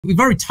We've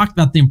already talked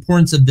about the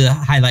importance of the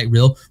highlight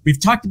reel.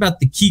 We've talked about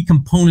the key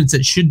components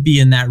that should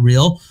be in that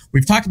reel.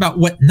 We've talked about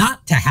what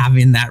not to have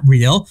in that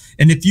reel.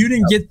 And if you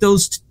didn't get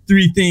those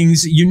 3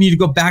 things, you need to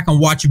go back and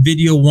watch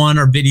video 1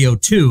 or video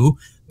 2.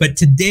 But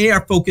today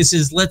our focus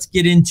is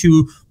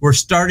we're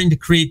starting to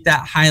create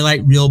that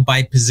highlight reel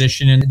by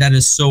position. And that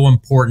is so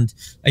important.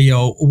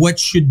 What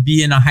should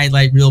be in a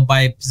highlight reel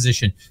by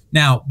position.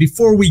 Now,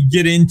 before we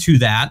get into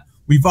that,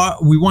 we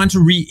want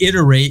to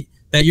reiterate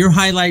that your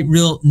highlight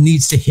reel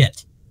needs to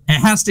hit. It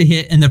has to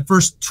hit in the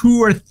first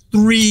 2 or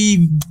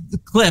 3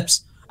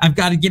 clips. I've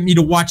got to get me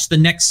to watch the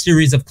next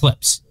series of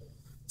clips.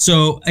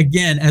 So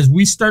again, as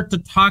we start to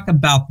talk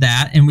about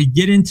that and we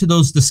get into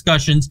those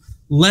discussions,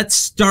 let's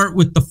start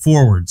with the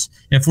forwards.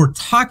 If we're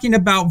talking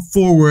about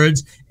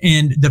forwards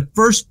and the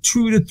first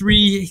 2 to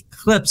 3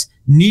 clips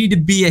need to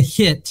be a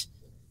hit,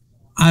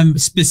 I'm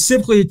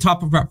specifically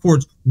talking about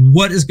forwards.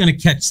 What is going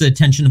to catch the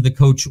attention of the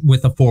coach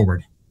with a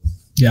forward?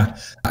 Yeah,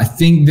 I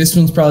think this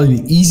one's probably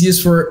the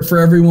easiest for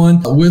everyone.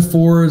 With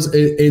forwards,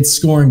 it's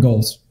scoring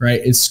goals,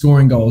 right? It's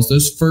scoring goals.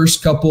 Those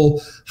first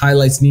couple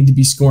highlights need to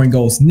be scoring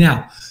goals.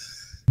 Now,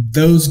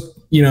 those,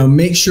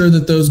 make sure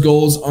that those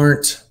goals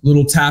aren't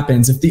little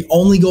tap-ins. If the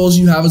only goals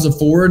you have as a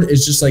forward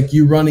is just like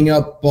you running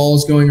up,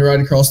 balls going right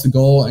across the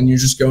goal, and you're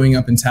just going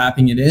up and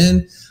tapping it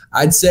in,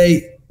 I'd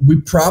say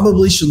we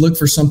probably should look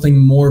for something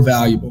more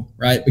valuable,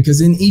 right?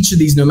 Because in each of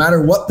these, no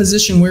matter what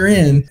position we're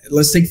in,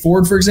 let's take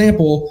forward, for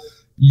example,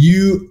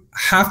 you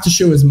have to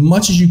show as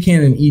much as you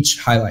can in each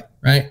highlight,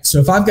 right? So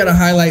if I've got a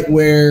highlight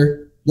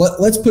where,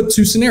 let's put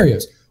 2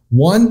 scenarios.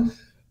 One,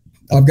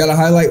 I've got a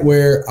highlight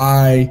where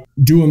I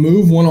do a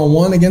move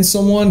one-on-one against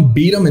someone,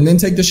 beat them, and then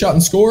take the shot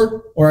and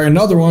score. Or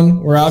another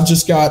one where I've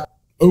just got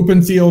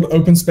open field,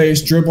 open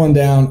space, dribbling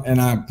down,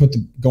 and I put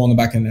the goal in the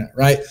back of the net,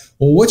 right?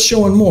 Well, what's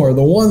showing more?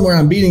 The one where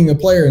I'm beating the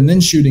player and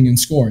then shooting and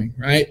scoring,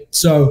 right?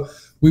 So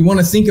we want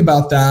to think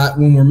about that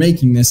when we're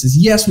making this is,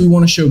 yes, we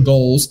want to show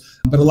goals,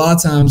 but a lot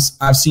of times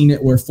I've seen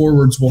it where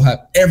forwards will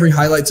have every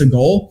highlight's a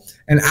goal.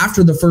 And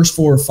after the first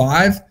 4 or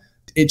 5,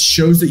 it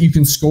shows that you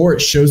can score.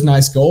 It shows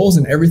nice goals,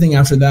 and everything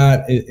after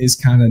that is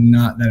kind of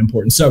not that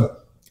important. So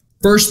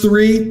first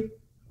 3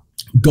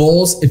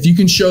 goals, if you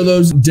can show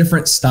those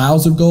different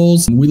styles of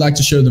goals, we like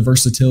to show the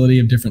versatility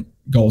of different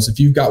goals. If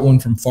you've got one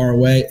from far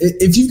away,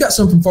 if you've got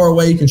some from far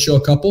away, you can show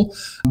a couple,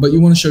 but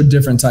you want to show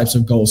different types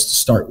of goals to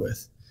start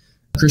with.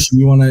 Christian,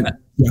 you want to?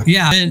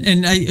 Yeah.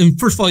 And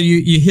first of all,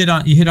 you hit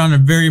on a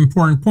very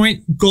important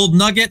point. Gold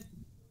nugget.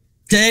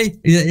 Okay.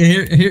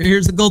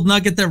 Here's the gold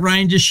nugget that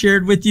Ryan just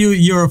shared with you.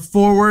 You're a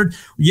forward.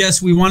 Yes,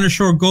 we want to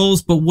show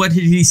goals, but what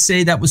did he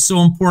say that was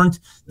so important?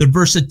 The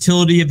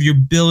versatility of your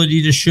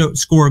ability to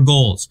score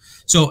goals.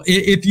 So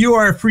if you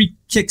are a free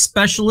kick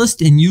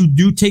specialist and you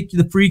do take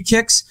the free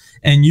kicks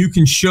and you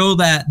can show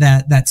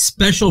that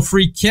special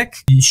free kick,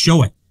 you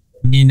show it.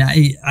 I mean,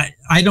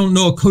 I don't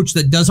know a coach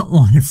that doesn't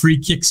want a free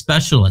kick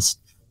specialist.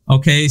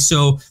 Okay,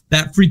 so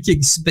that free kick,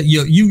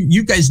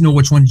 you guys know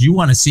which ones you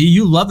want to see.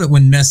 You love it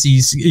when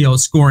Messi's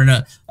scoring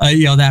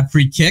that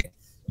free kick.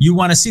 You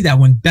want to see that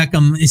when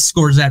Beckham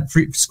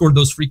scored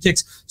those free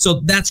kicks. So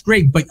that's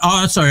great. But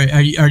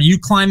are you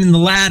climbing the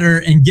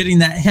ladder and getting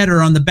that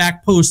header on the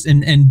back post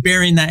and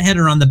burying that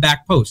header on the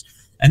back post?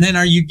 And then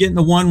are you getting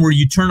the one where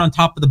you turn on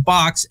top of the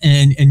box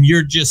and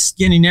you're just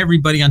skinning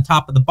everybody on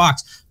top of the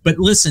box? But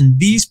listen,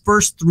 these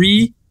first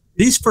three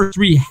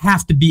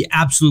have to be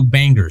absolute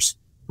bangers,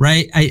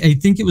 right? I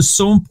think it was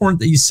so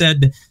important that you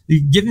said,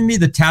 giving me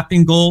the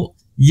tapping goal.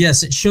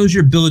 Yes, it shows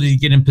your ability to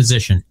get in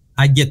position.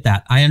 I get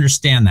that. I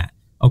understand that.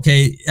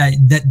 Okay,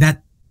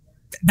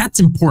 that's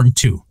important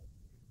too.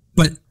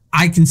 But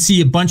I can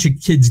see a bunch of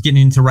kids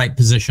getting into right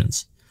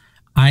positions.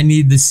 I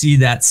need to see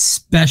that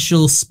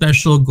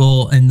special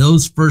goal. And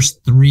those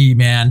first 3,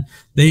 man,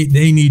 they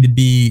need to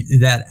be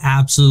that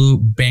absolute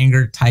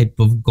banger type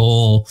of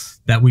goal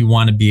that we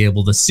want to be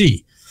able to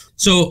see.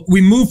 So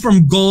we move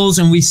from goals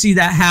and we see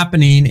that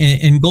happening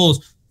in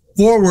goals.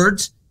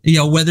 Forwards,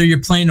 whether you're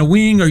playing a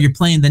wing or you're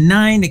playing the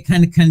 9, it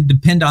kind of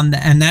depend on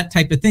that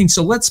type of thing.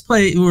 So let's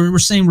play, we're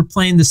saying we're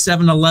playing the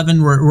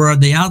 7-11, we're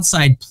the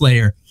outside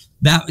player.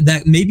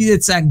 That maybe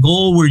it's that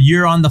goal where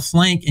you're on the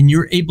flank and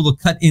you're able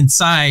to cut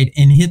inside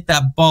and hit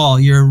that ball.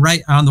 You're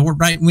right on the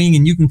right wing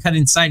and you can cut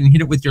inside and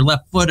hit it with your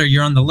left foot, or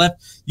you're on the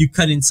left, you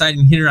cut inside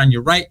and hit it on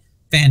your right.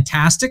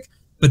 Fantastic.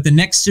 But the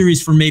next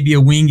series for maybe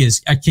a wing is,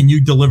 can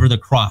you deliver the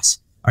cross?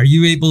 Are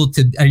you able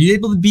to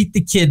beat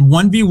the kid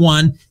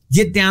 1v1,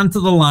 get down to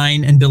the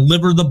line and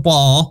deliver the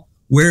ball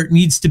where it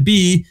needs to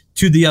be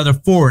to the other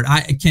forward?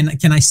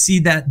 Can I see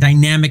that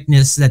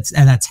dynamicness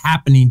that's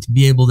happening to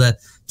be able to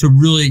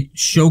really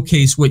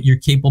showcase what you're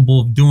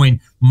capable of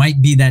doing?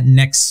 Might be that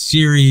next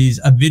series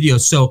of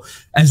videos. So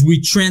as we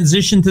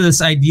transition to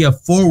this idea of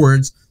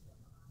forwards,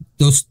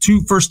 those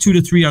first 2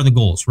 to 3 are the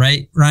goals,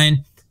 right,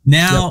 Ryan?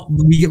 Now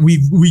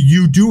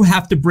you do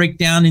have to break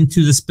down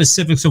into the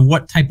specifics of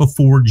what type of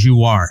forward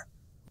you are.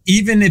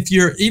 Even if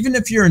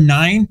you're a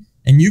 9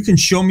 and you can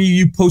show me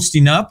you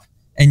posting up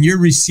and you're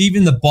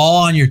receiving the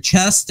ball on your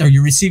chest, or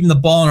you're receiving the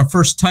ball on a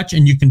first touch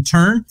and you can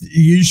turn,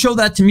 you show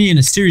that to me in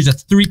a series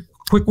of 3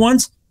 quick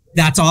ones,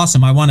 that's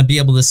awesome. I want to be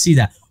able to see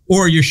that.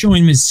 Or you're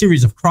showing me a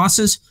series of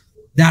crosses.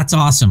 That's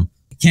awesome.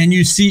 Can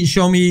you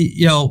show me,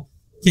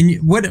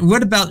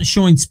 what about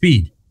showing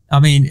speed? I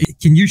mean,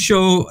 can you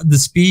show the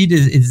speed?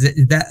 Is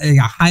that a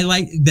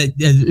highlight that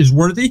is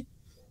worthy?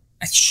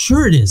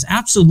 Sure it is.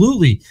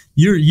 Absolutely.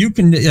 You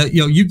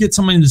get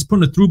someone that's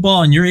putting a through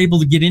ball and you're able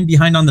to get in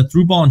behind on the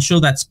through ball and show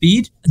that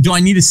speed. Do I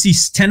need to see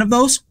 10 of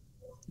those?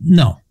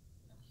 No.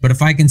 But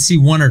if I can see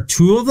 1 or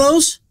 2 of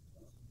those,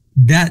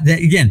 that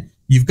again,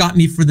 you've got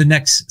me for the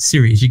next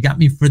series. You got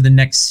me for the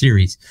next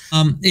series.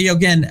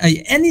 Again,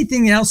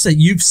 anything else that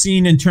you've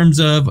seen in terms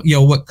of,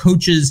 what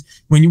coaches,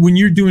 when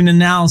you're doing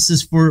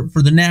analysis for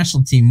the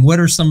national team, what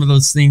are some of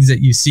those things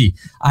that you see?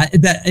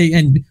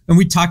 And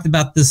we talked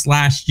about this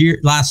last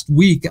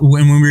week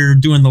when we were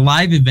doing the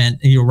live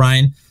event,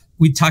 Ryan,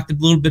 we talked a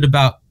little bit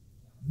about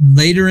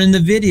later in the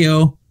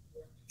video,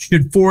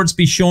 should forwards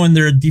be showing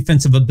their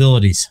defensive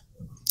abilities?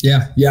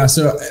 Yeah.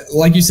 So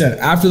like you said,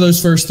 after those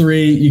first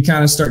 3, you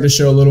kind of start to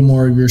show a little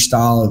more of your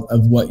style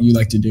of what you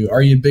like to do.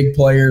 Are you a big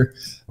player?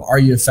 Are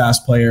you a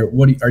fast player?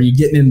 Are you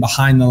getting in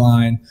behind the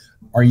line?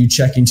 Are you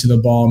checking to the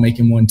ball,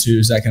 making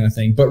 1-2s, that kind of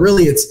thing? But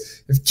really,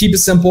 keep it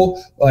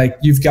simple. Like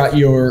you've got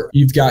your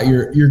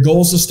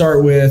goals to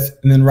start with,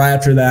 and then right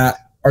after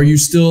that, are you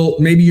still,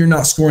 maybe you're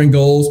not scoring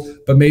goals,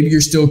 but maybe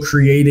you're still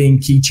creating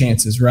key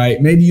chances,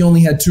 right? Maybe you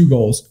only had 2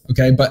 goals,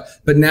 okay? But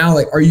now,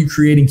 like, are you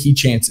creating key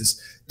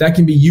chances? That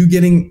can be you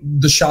getting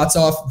the shots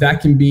off.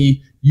 That can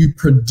be you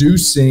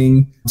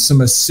producing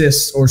some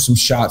assists or some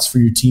shots for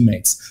your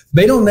teammates.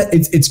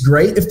 It's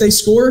great if they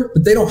score,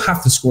 but they don't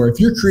have to score. If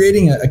you're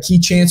creating a key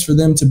chance for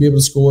them to be able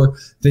to score,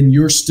 then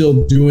you're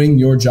still doing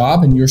your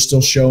job and you're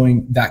still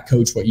showing that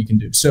coach what you can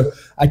do. So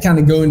I kind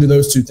of go into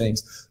those 2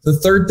 things. The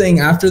third thing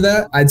after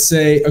that, I'd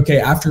say, okay,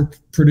 after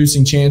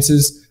producing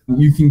chances,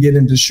 you can get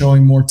into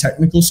showing more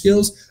technical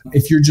skills.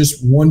 If you're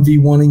just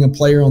 1v1ing a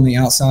player on the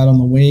outside on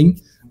the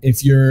wing,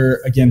 if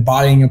you're, again,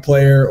 bodying a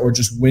player or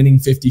just winning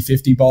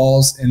 50-50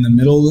 balls in the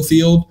middle of the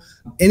field,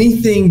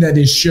 anything that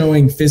is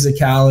showing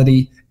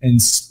physicality and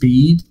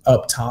speed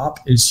up top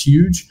is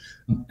huge.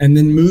 And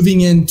then moving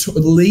into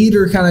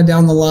later kind of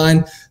down the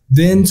line,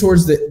 then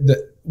towards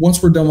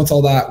once we're done with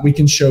all that, we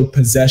can show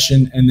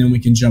possession, and then we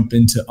can jump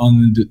into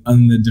on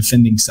the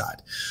defending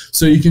side.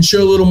 So you can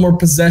show a little more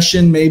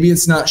possession. Maybe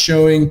it's not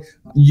showing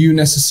you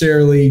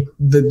necessarily,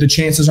 the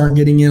chances aren't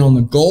getting in on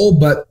the goal,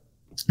 but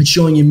it's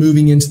showing you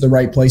moving into the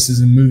right places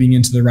and moving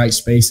into the right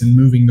space and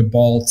moving the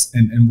ball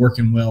and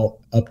working well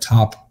up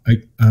top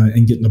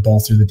and getting the ball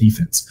through the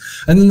defense.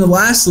 And then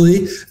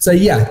lastly,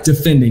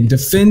 defending.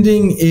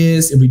 Defending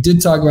is, and we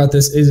did talk about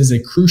this, it is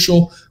a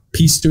crucial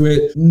piece to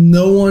it.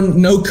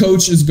 No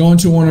coach is going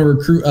to want to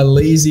recruit a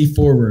lazy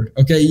forward.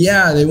 Okay,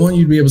 yeah, they want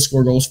you to be able to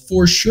score goals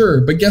for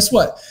sure. But guess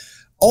what?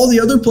 All the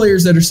other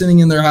players that are sitting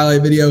in their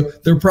highlight video,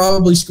 they're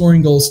probably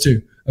scoring goals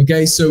too.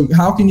 Okay, so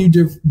how can you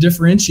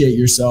differentiate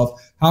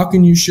yourself? How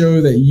can you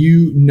show that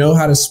you know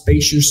how to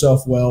space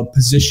yourself well,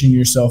 position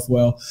yourself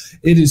well?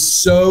 It is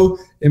so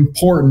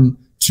important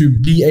to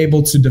be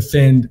able to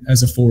defend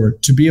as a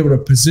forward, to be able to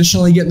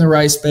positionally get in the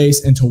right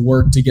space and to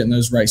work to get in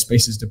those right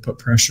spaces to put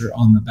pressure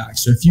on the back.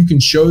 So if you can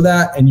show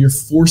that and you're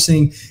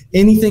forcing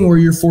anything where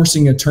you're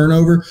forcing a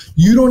turnover,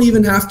 you don't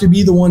even have to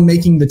be the one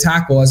making the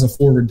tackle as a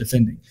forward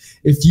defending.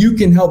 If you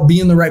can help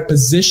be in the right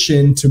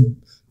position to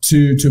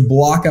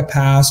block a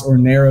pass or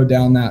narrow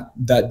down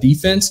that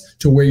defense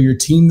to where your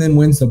team then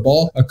wins the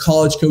ball, a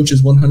college coach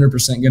is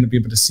 100% going to be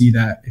able to see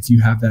that if you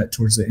have that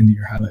towards the end of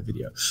your highlight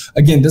video.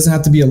 Again, it doesn't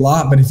have to be a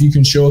lot, but if you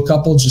can show a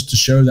couple just to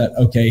show that,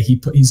 okay,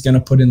 he's going to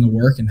put in the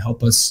work and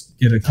help us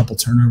get a couple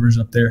turnovers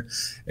up there,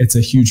 it's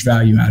a huge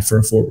value add for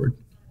a forward.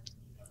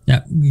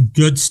 Yeah,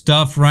 good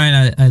stuff,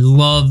 Ryan. I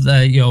love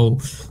that,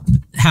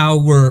 how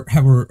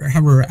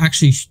we're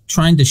actually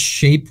trying to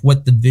shape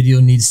what the video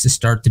needs to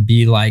start to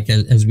be like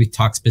as we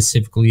talk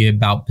specifically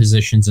about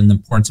positions and the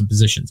importance of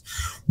positions.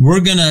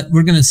 We're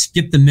gonna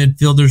skip the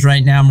midfielders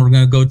right now, and we're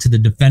gonna go to the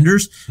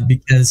defenders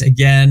because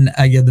again,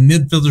 the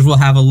midfielders will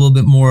have a little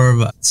bit more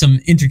of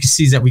some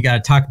intricacies that we got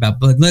to talk about.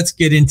 But let's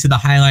get into the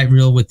highlight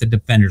reel with the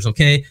defenders.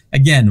 Okay,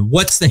 again,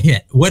 what's the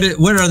hit? What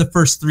are the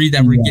first 3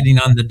 that we're getting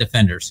on the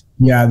defenders?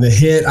 Yeah, the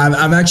hit.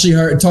 I've actually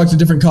talked to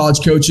different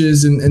college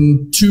coaches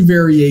and 2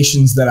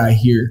 variations that I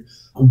hear.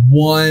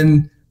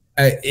 One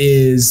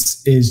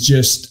is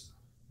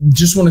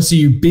just want to see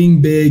you being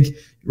big,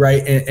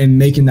 right, and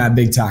making that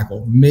big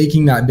tackle,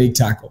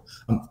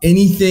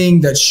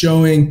 anything that's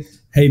showing,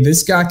 hey,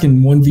 this guy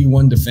can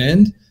 1v1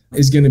 defend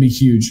is going to be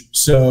huge.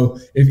 So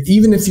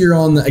even if you're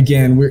on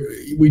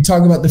we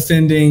talk about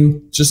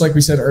defending, just like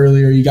we said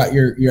earlier, you got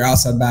your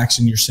outside backs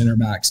and your center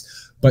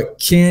backs, but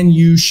can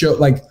you show,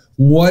 like,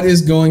 what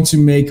is going to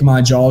make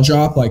my jaw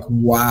drop? Like,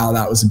 wow,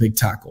 that was a big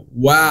tackle.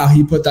 Wow,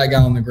 he put that guy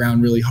on the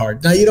ground really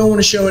hard. Now, you don't want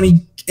to show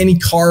any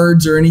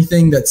cards or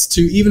anything that's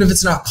too, even if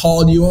it's not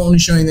called, you won't want to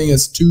show anything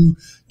that's too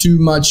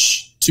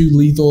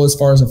lethal as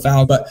far as a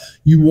foul, but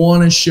you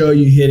want to show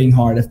you hitting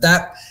hard. If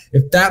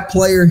that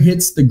player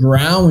hits the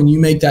ground when you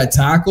make that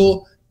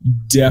tackle, you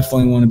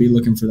definitely want to be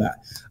looking for that.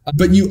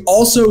 But you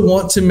also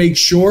want to make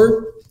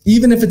sure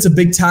even if it's a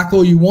big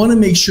tackle, you want to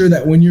make sure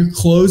that when you're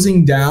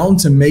closing down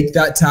to make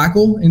that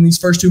tackle in these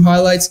first two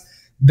highlights,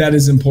 that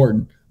is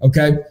important.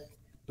 Okay.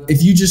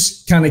 If you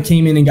just kind of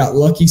came in and got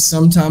lucky,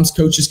 sometimes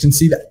coaches can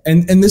see that.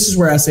 And this is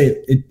where I say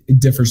it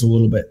differs a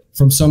little bit.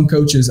 From some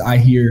coaches I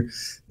hear,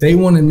 they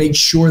want to make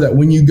sure that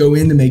when you go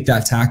in to make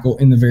that tackle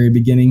in the very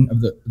beginning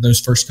of those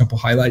first couple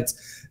highlights,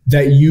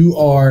 that you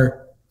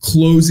are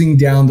closing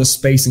down the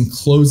space and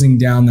closing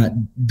down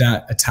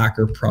that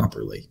attacker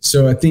properly.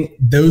 So I think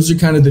those are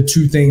kind of the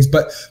two things,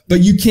 but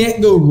you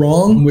can't go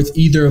wrong with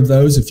either of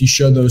those if you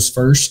show those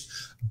first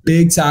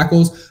big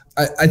tackles.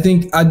 I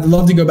think I'd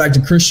love to go back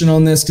to Christian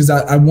on this because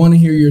I want to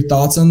hear your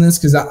thoughts on this,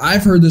 because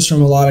I've heard this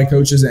from a lot of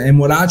coaches. And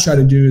what I try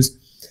to do is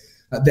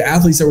the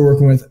athletes that we're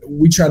working with,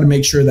 we try to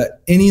make sure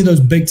that any of those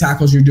big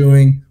tackles you're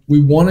doing,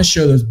 we want to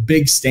show those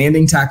big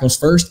standing tackles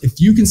first. If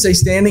you can stay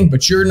standing,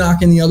 but you're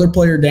knocking the other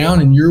player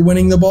down and you're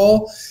winning the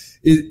ball,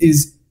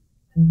 is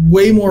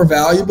way more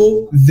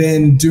valuable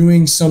than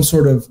doing some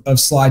sort of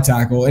slide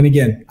tackle. And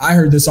again, I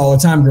heard this all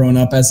the time growing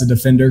up as a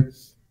defender.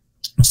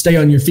 Stay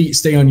on your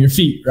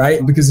feet,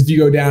 right? Because if you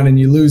go down and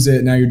you lose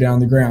it, now you're down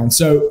the ground.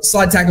 So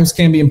slide tackles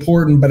can be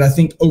important, but I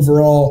think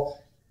overall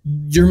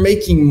you're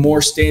making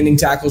more standing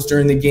tackles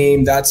during the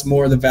game. That's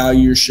more the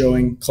value you're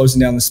showing,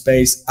 closing down the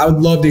space. I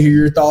would love to hear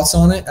your thoughts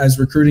on it as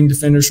recruiting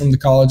defenders from the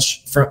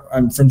college,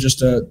 from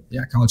just a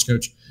college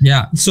coach.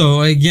 Yeah.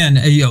 So again,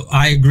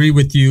 I agree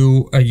with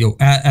you.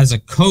 As a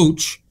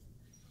coach,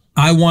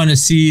 I want to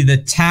see the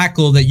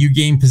tackle that you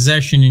gain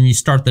possession and you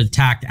start the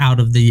attack out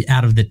of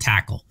the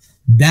tackle.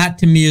 That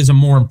to me is a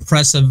more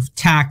impressive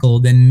tackle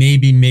than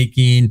maybe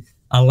making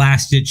a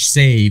last-ditch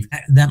save.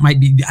 That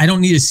might be, I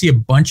don't need to see a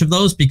bunch of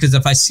those, because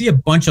if I see a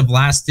bunch of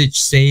last-ditch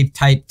save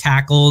type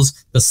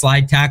tackles, the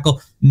slide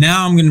tackle,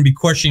 now I'm going to be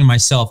questioning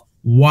myself,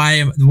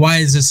 why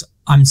is this,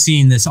 I'm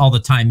seeing this all the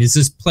time? Is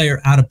this player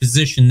out of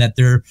position that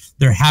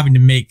they're having to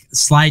make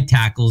slide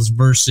tackles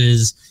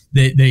versus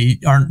they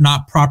are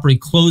not properly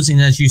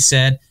closing, as you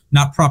said,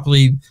 not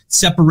properly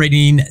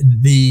separating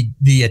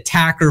the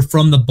attacker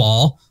from the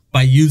ball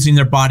by using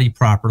their body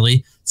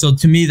properly. So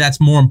to me, that's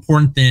more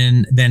important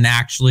than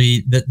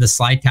actually the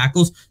slide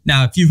tackles.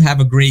 Now, if you have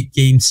a great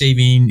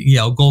game-saving,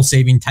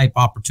 goal-saving type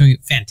opportunity,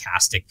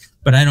 fantastic.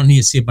 But I don't need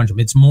to see a bunch of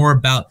them. It's more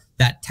about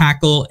that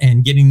tackle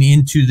and getting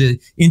into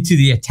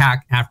the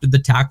attack after the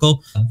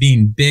tackle,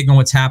 being big on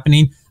what's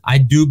happening. I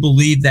do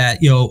believe that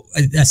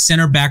a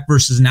center back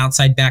versus an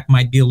outside back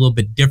might be a little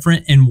bit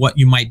different in what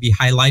you might be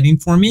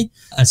highlighting for me.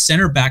 A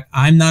center back,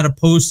 I'm not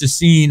opposed to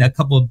seeing a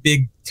couple of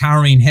big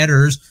towering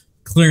headers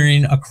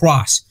clearing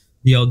across.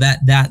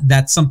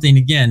 That's something,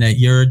 again,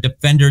 you're a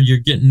defender, you're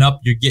getting up,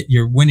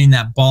 you're winning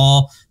that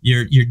ball,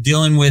 you're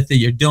dealing with it,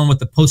 you're dealing with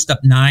the post up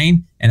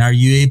 9, and are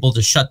you able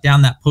to shut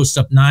down that post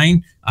up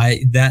 9?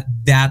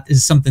 That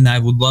is something that I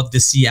would love to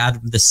see out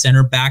of the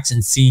center backs,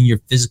 and seeing your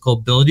physical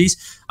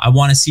abilities. I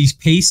want to see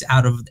pace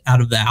out of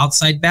the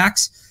outside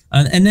backs.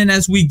 And then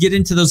as we get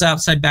into those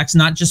outside backs,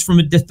 not just from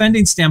a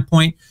defending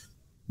standpoint,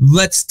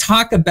 let's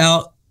talk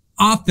about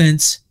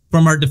offense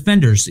from our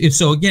defenders. If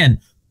so, again,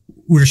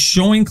 we're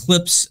showing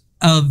clips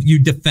of you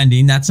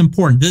defending. That's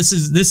important. This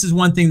is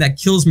one thing that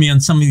kills me on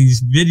some of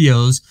these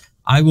videos.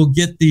 I will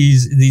get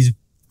these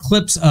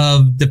clips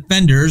of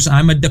defenders.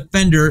 I'm a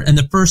defender, and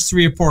the first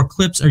 3 or 4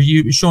 clips are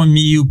you showing me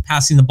you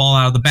passing the ball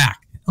out of the back.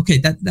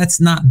 Okay, that's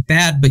not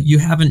bad, but you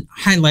haven't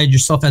highlighted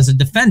yourself as a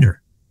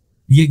defender.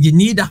 You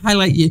need to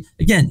highlight you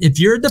again. If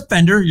you're a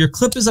defender, your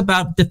clip is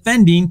about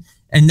defending,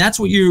 and that's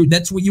what you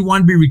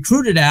want to be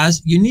recruited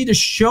as. You need to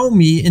show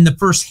me in the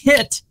first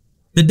hit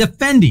the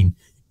defending.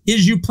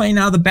 Is you playing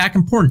out of the back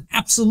important?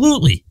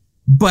 Absolutely.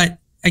 But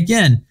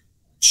again,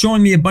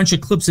 showing me a bunch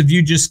of clips of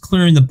you just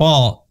clearing the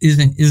ball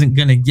isn't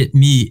going to get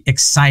me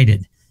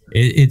excited.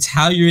 It's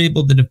how you're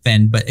able to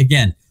defend. But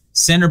again,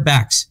 center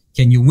backs,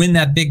 can you win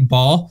that big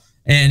ball?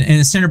 And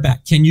a center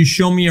back, can you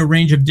show me a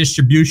range of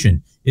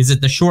distribution? Is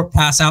it the short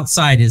pass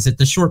outside? Is it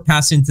the short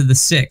pass into the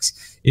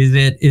 6?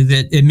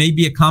 It may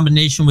be a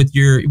combination with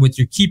your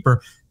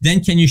keeper.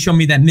 Then can you show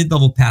me that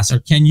mid-level pass, or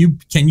can you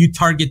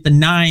target the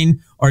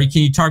 9, or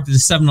can you target the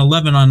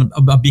 7-11 on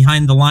a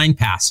behind the line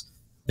pass?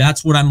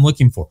 That's what I'm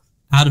looking for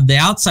out of the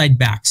outside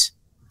backs.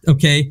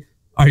 Okay,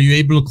 are you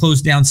able to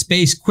close down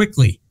space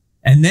quickly?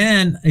 And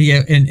then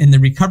in the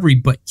recovery,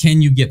 but can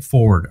you get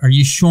forward? Are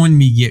you showing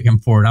me getting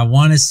forward? I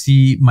want to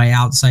see my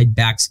outside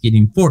backs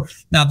getting forward.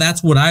 Now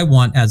that's what I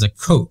want as a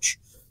coach.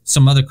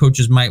 Some other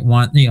coaches might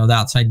want the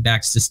outside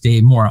backs to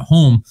stay more at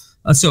home.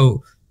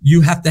 So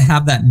you have to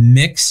have that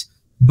mix.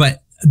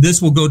 But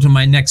this will go to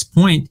my next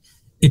point.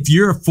 If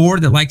you're a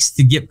forward that likes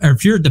to get, or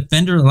if you're a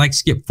defender that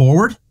likes to get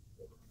forward,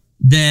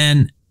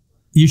 then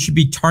you should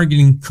be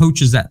targeting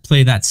coaches that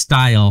play that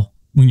style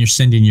when you're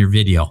sending your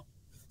video.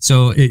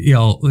 So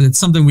it's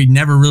something we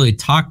never really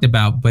talked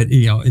about, but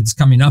it's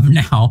coming up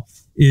now.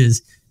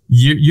 Is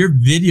your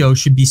video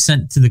should be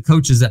sent to the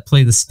coaches that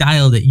play the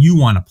style that you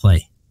want to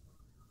play.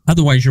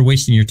 Otherwise, you're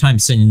wasting your time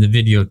sending the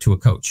video to a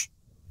coach.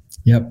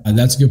 Yep,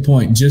 that's a good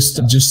point.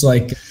 Just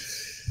like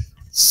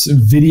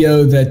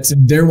video that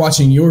they're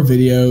watching your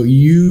video,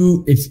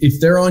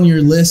 if they're on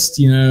your list,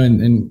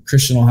 and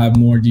Christian will have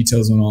more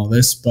details on all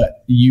this,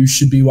 but you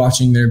should be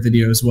watching their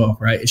video as well,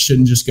 right? It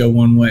shouldn't just go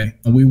one way.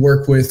 We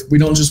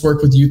don't just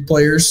work with youth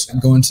players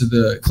going to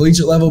the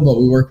collegiate level, but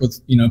we work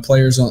with,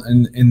 players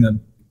in the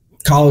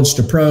college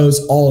to pros,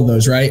 all of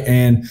those, right?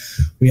 And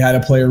we had a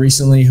player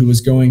recently who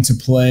was going to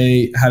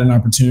had an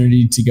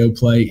opportunity to go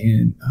play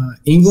in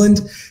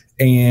England,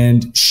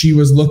 and she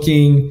was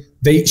looking.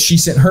 She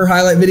sent her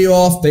highlight video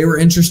off. They were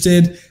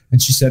interested. And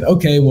she said,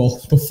 okay,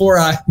 well, before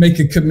I make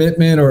a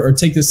commitment or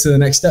take this to the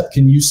next step,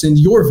 can you send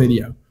your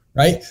video,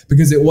 right?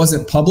 Because it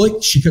wasn't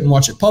public. She couldn't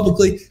watch it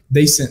publicly.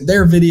 They sent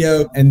their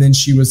video, and then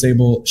she was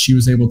able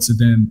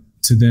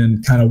to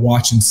then kind of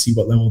watch and see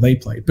what level they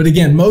played. But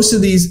again, most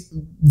of these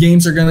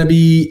games are going to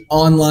be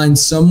online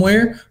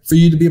somewhere for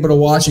you to be able to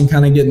watch and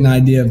kind of get an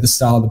idea of the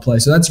style of the play.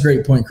 So that's a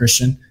great point,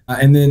 Christian.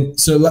 And then,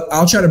 so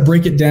I'll try to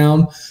break it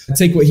down,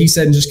 take what he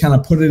said and just kind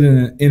of put it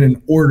in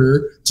an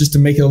order just to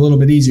make it a little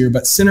bit easier.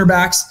 But center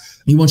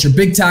backs, you want your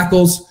big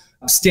tackles,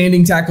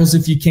 standing tackles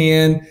if you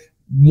can.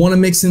 Want to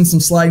mix in some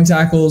sliding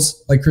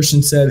tackles, like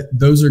Christian said,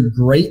 those are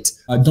great.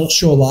 Don't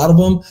show a lot of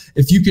them.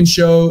 If you can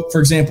show,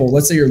 for example,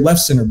 let's say your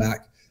left center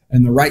back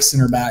and the right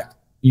center back,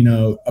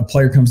 a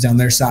player comes down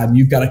their side and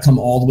you've got to come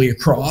all the way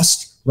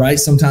across, right?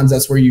 Sometimes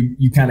that's where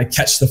you kind of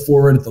catch the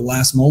forward at the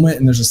last moment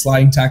and there's a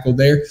sliding tackle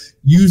there.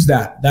 Use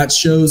that. That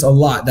shows a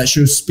lot. That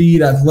shows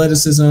speed,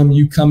 athleticism,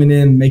 you coming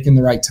in, making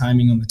the right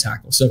timing on the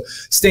tackle. So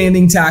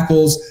standing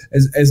tackles,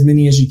 as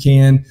many as you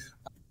can.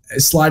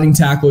 A sliding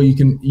tackle, you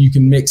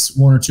can mix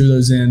one or two of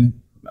those in,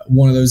 but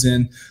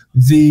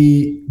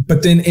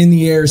then in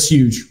the air is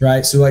huge,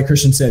 right? So like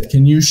Christian said,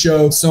 can you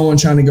show someone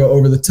trying to go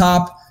over the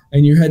top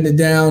and you're heading it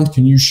down?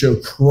 Can you show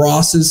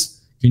crosses?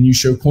 Can you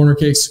show corner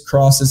kicks,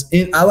 crosses?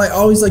 I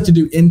always like to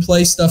do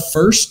in-play stuff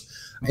first,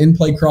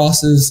 in-play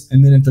crosses,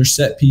 and then if there's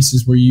set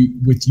pieces with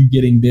you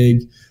getting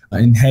big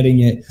and heading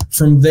it.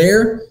 From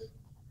there,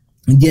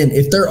 again,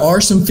 if there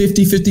are some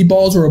 50-50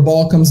 balls where a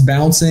ball comes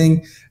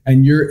bouncing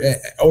and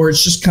or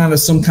it's just kind of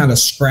some kind of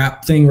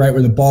scrap thing, right,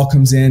 where the ball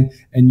comes in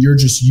and you're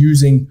just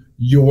using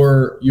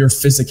your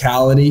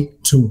physicality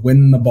to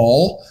win the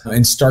ball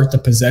and start the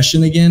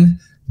possession again,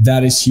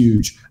 that is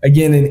huge.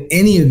 Again, in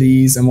any of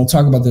these, and we'll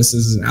talk about this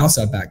as an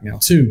outside back now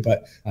too,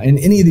 but in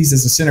any of these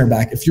as a center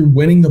back, if you're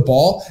winning the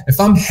ball,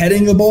 if I'm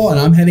heading the ball and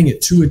I'm heading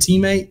it to a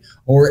teammate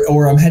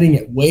or I'm heading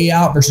it way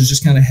out versus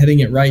just kind of heading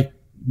it right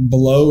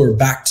below or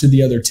back to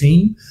the other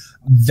team,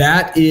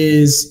 that's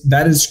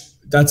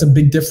a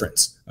big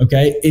difference.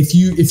 Okay. If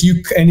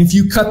you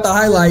cut the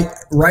highlight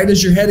right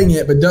as you're heading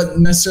it, but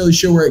doesn't necessarily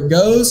show where it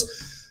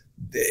goes,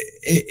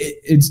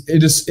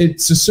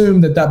 it's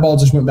assumed that ball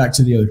just went back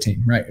to the other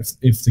team, right?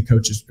 If the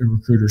coach or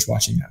recruiter is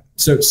watching that.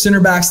 So center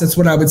backs, that's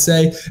what I would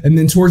say. And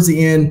then towards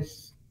the end,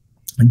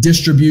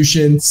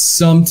 distribution.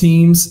 Some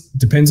teams,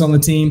 depends on the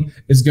team,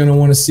 is going to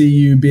want to see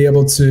you be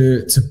able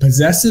to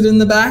possess it in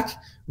the back,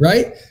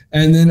 right?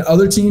 And then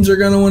other teams are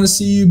going to want to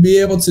see you be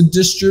able to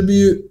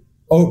distribute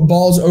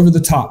balls over the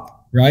top,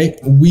 right?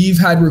 We've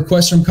had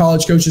requests from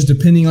college coaches,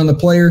 depending on the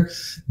player,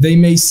 they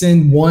may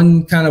send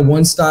one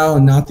style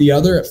and not the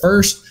other at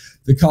first.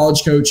 The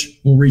college coach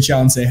will reach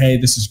out and say, hey,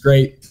 this is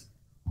great.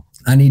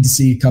 I need to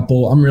see a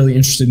couple. I'm really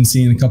interested in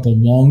seeing a couple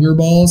longer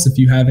balls if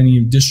you have any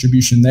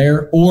distribution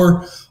there,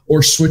 or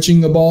switching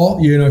the ball.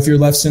 If you're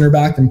left center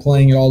back and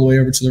playing it all the way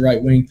over to the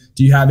right wing,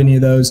 do you have any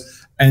of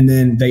those? And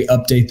then they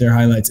update their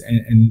highlights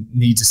and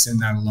need to send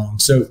that along.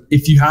 So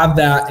if you have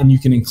that and you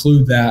can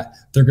include that,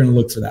 they're going to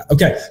look for that.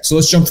 Okay, so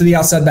let's jump to the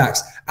outside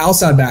backs.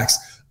 Outside backs,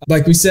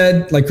 like we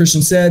said, like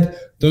Christian said,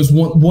 those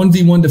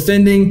 1v1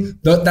 defending,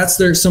 that's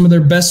some of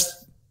their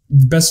best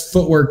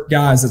footwork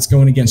guys that's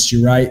going against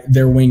you, right?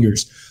 They're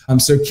wingers.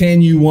 So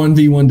can you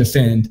 1v1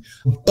 defend?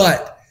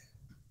 But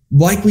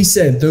like we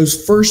said,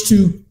 those first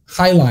two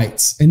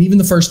highlights, and even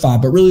the first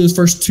five, but really those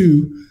first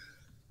two,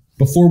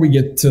 before we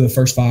get to the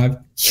first five,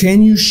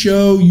 can you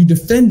show you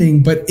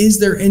defending, but is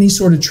there any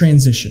sort of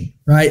transition,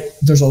 right?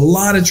 There's a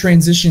lot of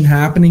transition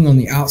happening on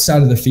the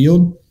outside of the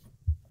field.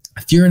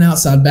 If you're an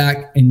outside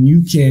back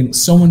and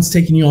someone's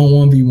taking you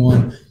on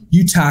 1v1,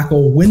 you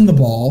tackle, win the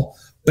ball,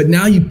 but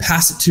now you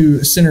pass it to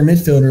a center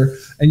midfielder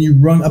and you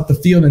run up the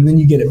field and then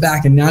you get it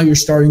back and now you're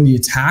starting the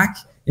attack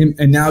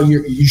and now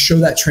you show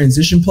that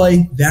transition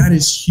play. That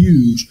is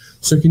huge.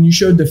 So can you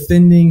show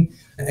defending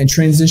and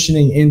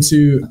transitioning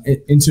into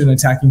an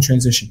attacking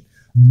transition?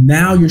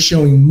 Now you're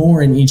showing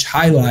more in each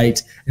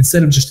highlight.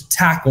 Instead of just a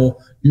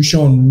tackle, you're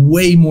showing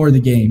way more of the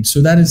game.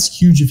 So that is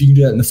huge if you can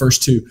do that in the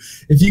first two.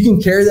 If you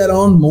can carry that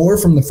on more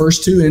from the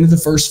first two into the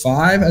first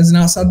five as an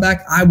outside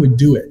back, I would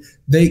do it.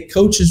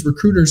 Coaches,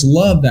 recruiters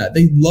love that.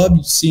 They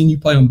love seeing you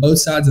play on both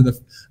sides of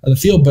the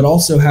field, but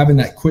also having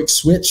that quick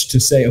switch to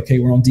say, okay,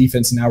 we're on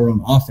defense and now we're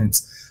on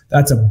offense.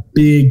 That's a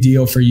big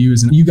deal for you.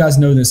 You guys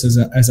know this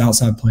as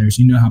outside players.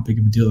 You know how big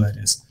of a deal that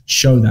is.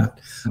 Show that.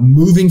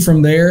 Moving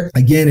from there,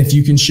 again, if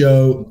you can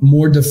show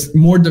more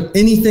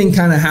anything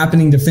kind of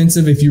happening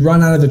defensive, if you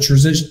run out of the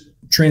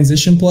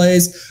transition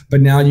plays,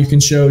 but now you can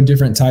show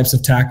different types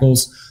of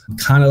tackles,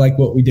 kind of like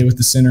what we did with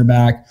the center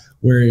back,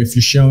 where if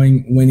you're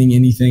showing winning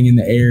anything in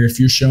the air, if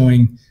you're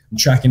showing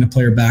tracking a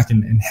player back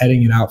and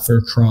heading it out for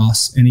a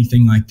cross,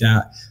 anything like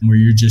that, where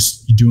you're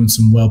doing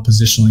some well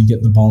positioning,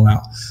 getting the ball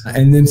out.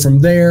 And then from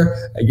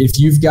there, if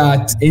you've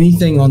got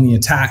anything on the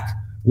attack,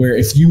 where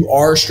if you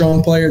are a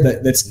strong player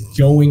that's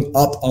going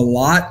up a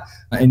lot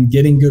and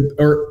getting good,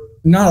 or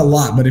not a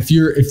lot, but if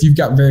you've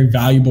got very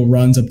valuable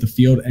runs up the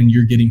field and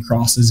you're getting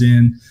crosses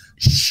in,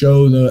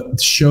 show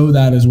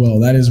that as well.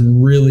 That is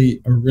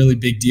really a really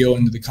big deal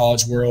into the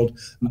college world,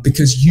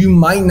 because you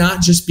might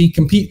not just be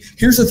competing.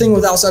 Here's the thing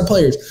with outside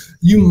players: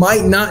 you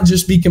might not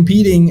just be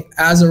competing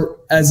as a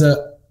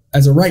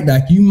right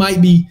back. You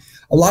might be,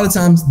 a lot of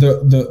times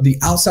the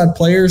outside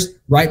players,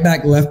 right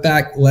back,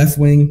 left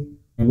wing,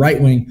 right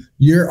wing,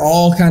 you're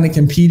all kind of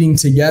competing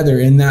together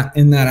in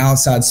that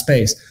outside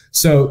space.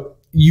 So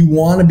you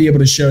want to be able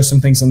to show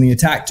some things on the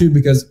attack too,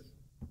 because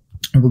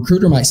a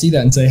recruiter might see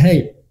that and say,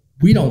 hey,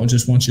 we don't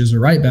just want you as a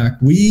right back.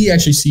 We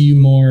actually see you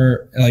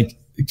more like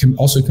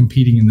also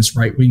competing in this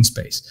right wing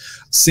space.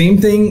 Same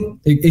thing.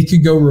 It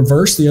could go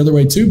reverse the other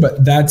way too,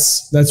 but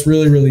that's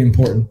really, really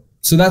important.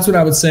 So that's what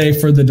I would say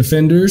for the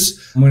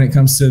defenders when it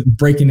comes to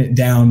breaking it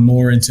down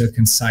more into a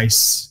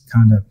concise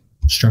kind of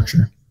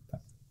structure.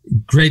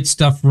 Great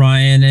stuff,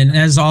 Ryan. And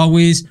as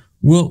always,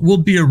 we'll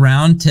be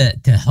around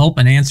to help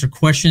and answer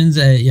questions.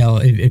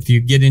 If you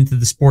get into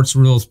the Sports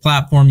Rules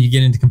platform, you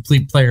get into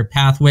Complete Player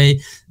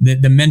Pathway, the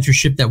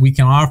mentorship that we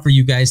can offer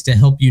you guys to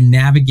help you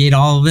navigate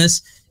all of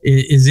this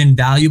is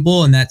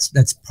invaluable, and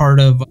that's part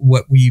of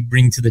what we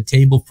bring to the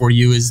table for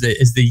you is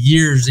the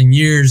years and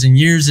years and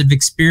years of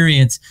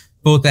experience,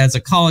 both as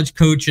a college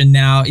coach and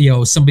now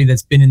somebody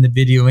that's been in the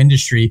video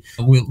industry.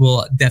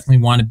 We'll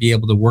definitely want to be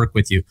able to work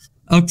with you.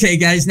 Okay,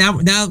 guys, now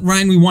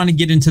Ryan, we want to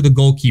get into the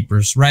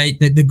goalkeepers, right?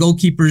 The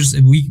goalkeepers,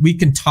 we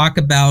can talk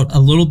about a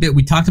little bit.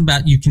 We talked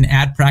about you can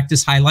add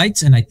practice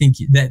highlights, and I think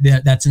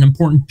that's an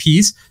important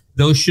piece.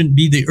 Those shouldn't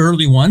be the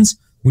early ones.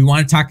 We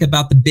want to talk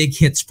about the big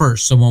hits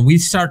first. So when we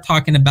start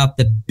talking about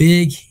the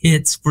big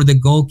hits for the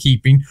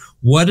goalkeeping,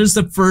 what is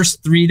the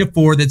first 3 to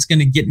 4 that's going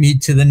to get me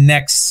to the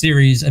next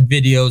series of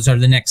videos or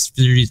the next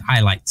series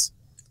highlights?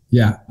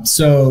 Yeah,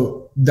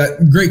 so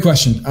great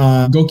question.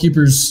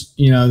 Goalkeepers,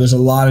 there's a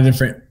lot of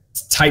different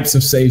types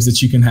of saves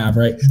that you can have,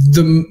 right?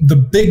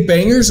 The big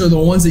bangers are the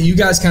ones that you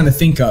guys kind of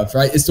think of,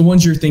 right? It's the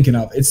ones you're thinking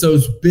of. It's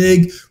those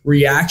big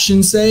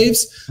reaction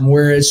saves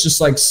where it's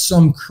just like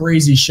some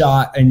crazy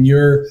shot and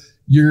you're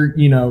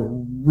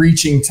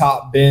reaching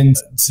top bend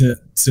to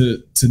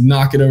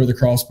knock it over the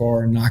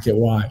crossbar and knock it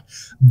wide.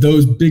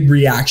 Those big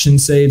reaction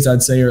saves,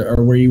 I'd say,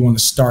 are where you want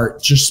to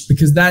start, just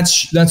because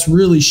that's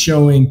really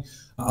showing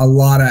a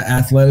lot of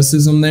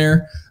athleticism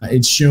there.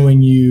 It's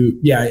showing you,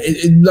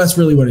 that's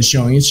really what it's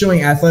showing. It's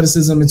showing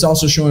athleticism. It's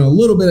also showing a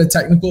little bit of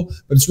technical,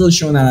 but it's really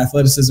showing that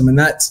athleticism. And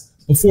that's,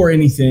 before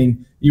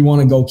anything, you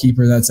want a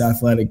goalkeeper that's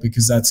athletic,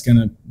 because that's going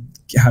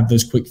to have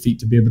those quick feet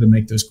to be able to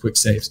make those quick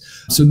saves.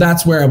 So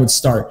that's where I would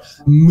start.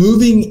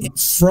 Moving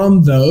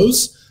from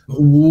those,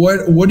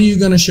 what are you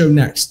going to show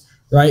next,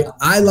 right?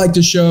 I like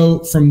to show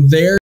from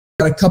there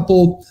a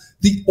couple.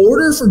 The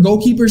order for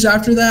goalkeepers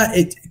after that,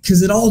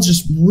 because it all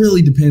just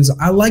really depends.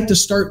 I like to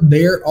start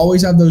there,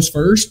 always have those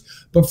first,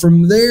 but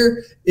from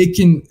there it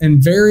can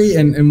vary,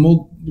 and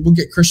we'll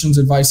get Christian's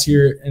advice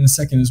here in a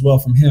second as well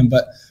from him.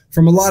 But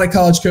from a lot of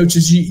college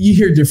coaches, you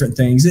hear different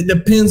things. It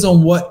depends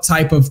on what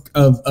type of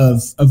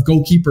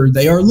goalkeeper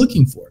they are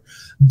looking for.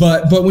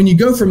 But when you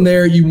go from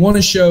there, you want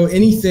to show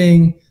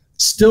anything.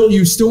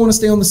 You still want to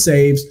stay on the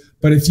saves.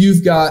 But if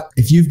you've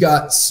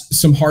got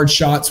some hard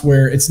shots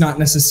where it's not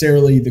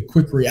necessarily the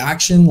quick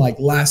reaction, like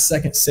last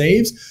second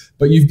saves,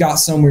 but you've got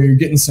some where you're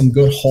getting some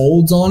good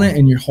holds on it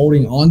and you're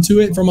holding on to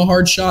it from a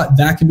hard shot,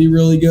 that can be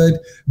really good.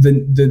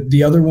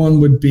 The other one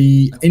would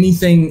be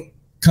anything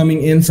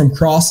coming in from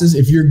crosses.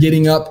 If you're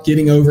getting up,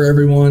 getting over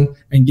everyone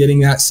and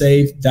getting that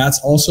save, that's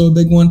also a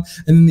big one.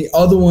 And then the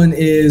other one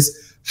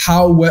is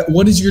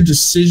what is your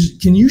decision?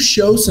 Can you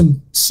show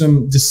some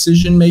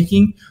decision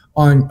making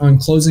on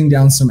closing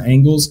down some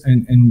angles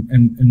and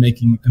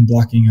making and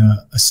blocking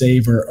a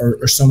save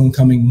or someone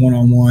coming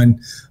one-on-one?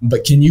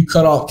 But can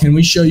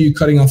we show you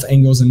cutting off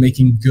angles and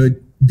making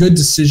good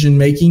decision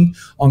making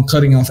on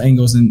cutting off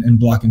angles and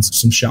blocking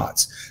some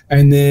shots?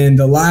 And then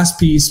the last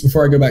piece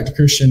before I go back to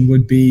Christian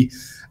would be,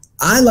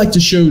 I like to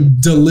show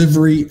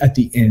delivery at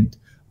the end.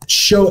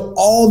 Show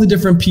all the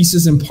different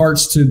pieces and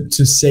parts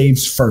to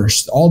saves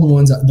first, all the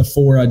ones, the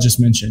 4 I just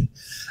mentioned.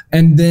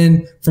 And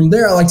then from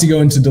there, I like to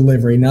go into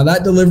delivery. Now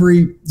that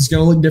delivery is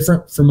going to look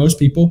different for most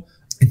people.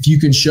 If you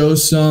can show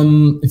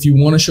if you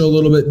want to show a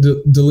little bit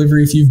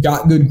delivery, if you've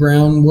got good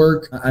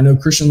groundwork, I know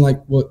Christian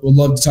would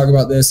love to talk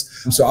about this,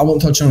 so I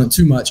won't touch on it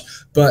too much,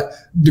 but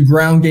the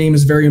ground game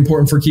is very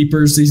important for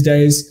keepers these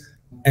days.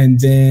 And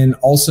then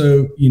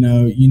also, you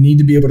need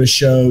to be able to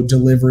show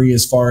delivery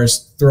as far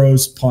as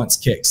throws, punts,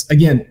 kicks.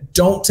 Again,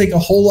 don't take a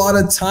whole lot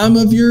of time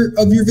of your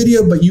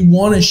video, but you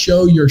want to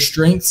show your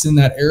strengths in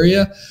that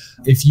area.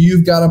 If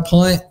you've got a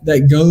punt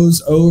that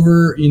goes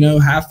over,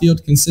 half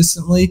field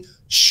consistently,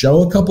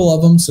 show a couple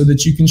of them so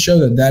that you can show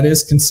that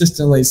is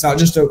consistently. It's not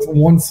just a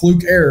one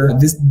fluke error.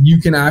 You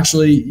can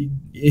actually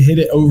hit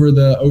it over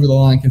the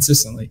line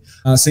consistently.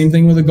 Same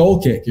thing with a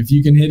goal kick. If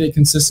you can hit it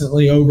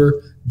consistently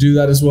over, do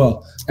that as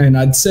well. And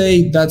I'd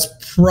say that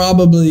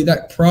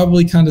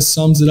probably kind of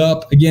sums it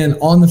up. Again,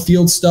 on the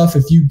field stuff,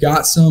 if you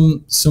got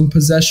some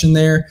possession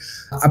there,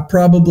 I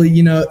probably,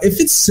 if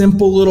it's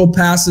simple little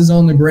passes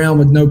on the ground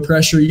with no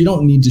pressure, you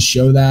don't need to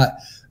show that.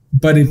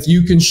 But if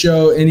you can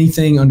show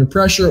anything under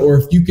pressure, or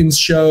if you can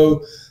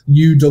show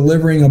you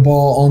delivering a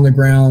ball on the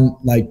ground,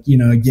 like,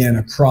 again,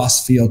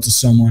 across field to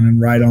someone and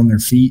right on their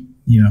feet,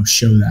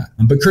 show that.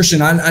 But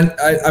Christian,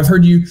 I've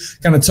heard you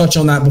kind of touch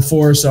on that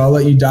before, so I'll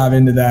let you dive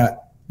into that.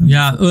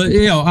 Yeah,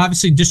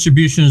 obviously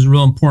distribution is a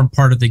real important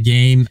part of the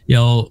game.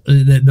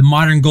 The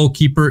modern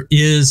goalkeeper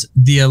is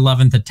the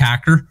 11th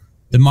attacker.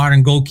 The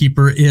modern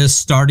goalkeeper is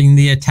starting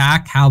the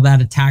attack. How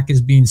that attack is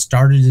being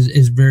started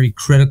is very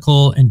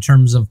critical in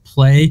terms of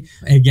play.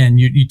 Again,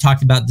 you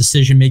talked about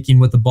decision making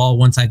with the ball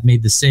once I've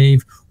made the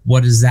save.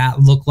 What does that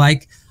look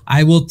like?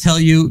 I will tell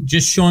you,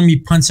 just showing me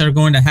punts that are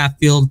going to half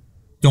field,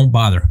 don't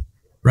bother,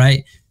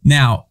 right?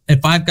 Now,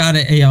 if I've got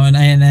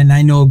and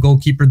I know a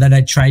goalkeeper that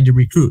I tried to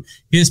recruit,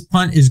 his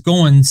punt is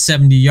going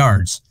 70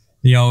 yards.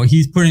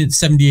 He's putting it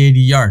 70, 80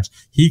 yards.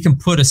 He can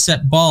put a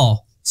set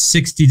ball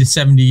 60 to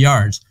 70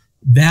 yards.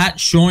 That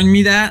showing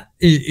me that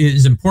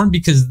is important,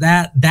 because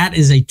that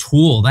is a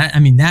tool.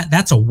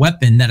 That's a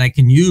weapon that I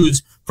can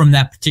use from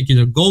that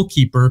particular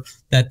goalkeeper,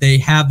 that they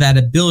have that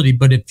ability.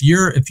 But if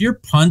your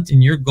punt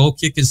and your goal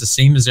kick is the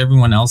same as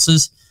everyone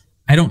else's,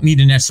 I don't need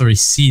to necessarily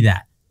see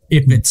that.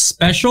 If it's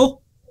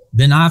special,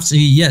 then obviously,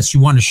 yes, you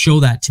want to show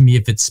that to me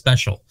if it's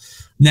special.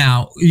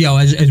 Now,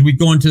 as we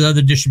go into the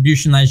other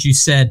distribution, as you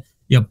said,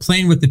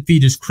 playing with the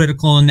feet is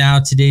critical in now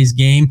today's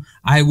game.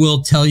 I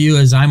will tell you,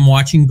 as I'm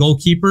watching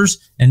goalkeepers,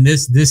 and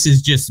this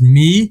is just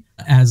me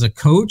as a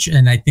coach,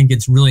 and I think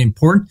it's really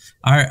important.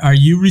 Are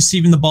you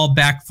receiving the ball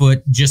back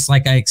foot just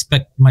like I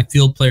expect my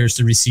field players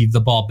to receive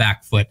the ball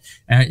back foot,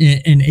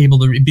 and able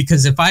to?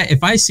 Because if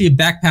I see a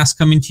back pass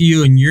coming to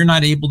you and you're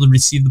not able to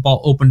receive the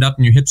ball opened up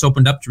and your hips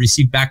opened up to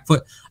receive back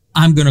foot,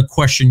 I'm going to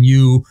question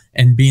you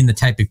and being the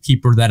type of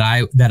keeper that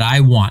I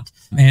want.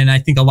 And I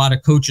think a lot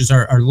of coaches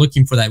are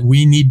looking for that.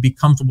 We need to be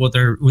comfortable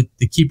with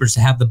the keepers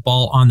to have the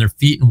ball on their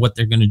feet and what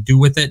they're going to do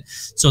with it.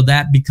 So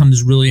that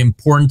becomes really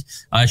important.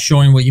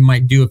 Showing what you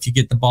might do if you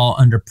get the ball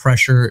under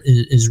pressure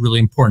is really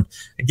important.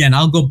 Again,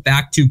 I'll go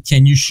back to,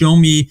 can you show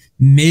me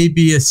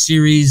maybe a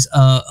series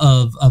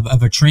of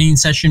a training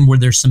session where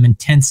there's some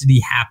intensity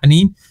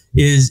happening?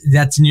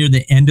 That's near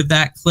the end of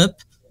that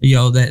clip.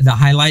 The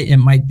highlight, it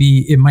might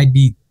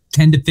be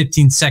 10 to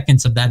 15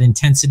 seconds of that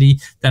intensity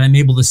that I'm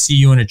able to see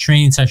you in a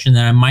training session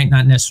that I might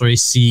not necessarily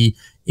see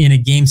in a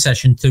game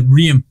session, to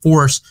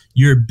reinforce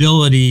your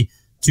ability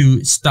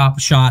to stop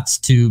shots,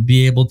 to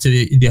be able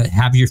to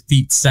have your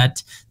feet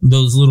set,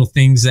 those little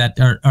things that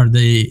are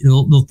the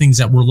little things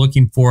that we're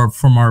looking for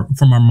from our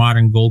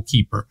modern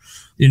goalkeeper.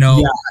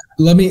 Yeah.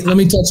 Let me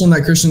touch on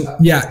that, Christian.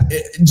 Yeah.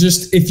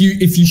 Just if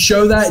you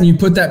show that and you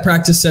put that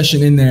practice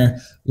session in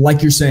there,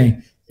 like you're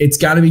saying, it's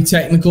got to be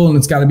technical and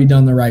it's got to be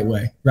done the right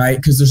way, right?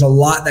 Because there's a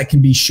lot that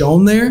can be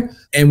shown there.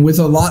 And with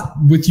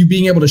you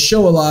being able to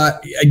show a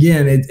lot,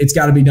 again, it's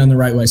got to be done the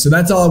right way. So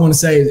that's all I want to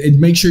say.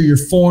 Make sure your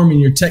form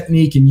and your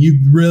technique, and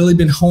you've really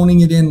been honing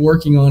it in,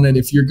 working on it,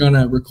 if you're going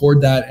to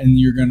record that and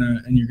you're going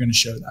to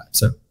show that.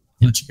 So I'll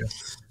let you go.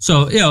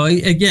 So,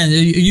 again,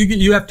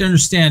 you have to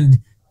understand,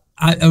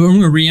 I'm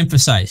going to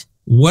reemphasize,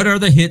 what are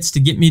the hits to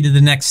get me to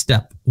the next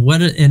step?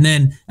 And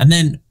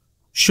then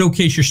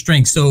showcase your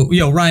strengths. So,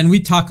 Ryan,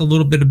 we talk a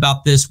little bit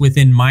about this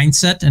within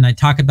mindset, and I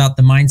talk about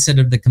the mindset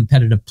of the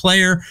competitive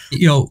player.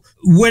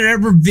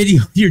 Whatever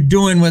video you're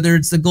doing, whether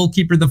it's the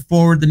goalkeeper, the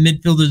forward, the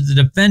midfielder,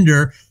 the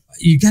defender,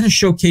 you got to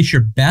showcase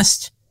your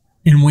best.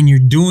 And when you're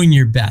doing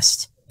your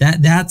best,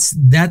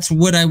 that's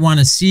what I want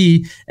to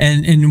see.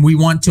 And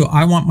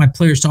I want my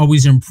players to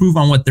always improve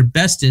on what their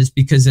best is,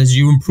 because as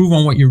you improve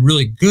on what you're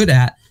really good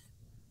at,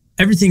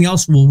 everything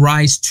else will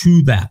rise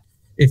to that.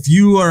 If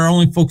you are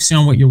only focusing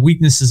on what your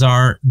weaknesses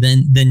are,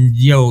 then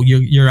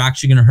you're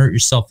actually going to hurt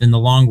yourself in the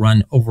long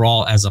run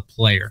overall as a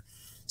player.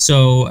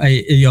 So,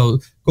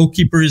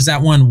 goalkeeper is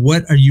that one.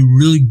 What are you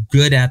really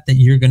good at that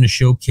you're going to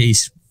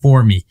showcase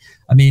for me?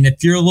 I mean,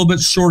 if you're a little bit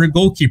shorter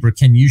goalkeeper,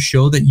 can you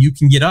show that you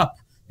can get up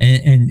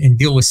and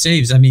deal with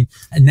saves? I mean,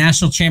 a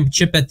national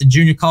championship at the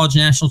junior college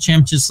national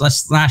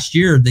championships last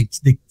year,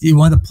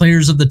 one of the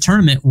players of the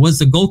tournament was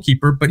the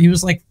goalkeeper, but he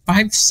was like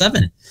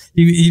 5'7".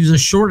 He was a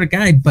shorter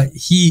guy, but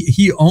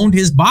he owned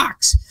his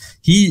box.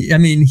 He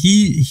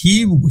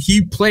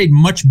played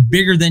much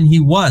bigger than he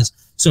was.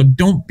 So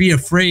don't be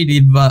afraid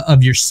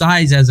of your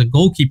size as a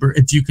goalkeeper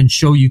if you can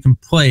show you can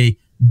play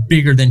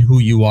bigger than who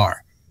you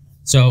are.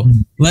 So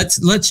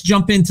let's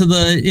jump into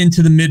the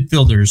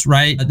midfielders,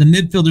 right? The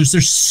midfielders,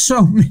 there's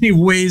so many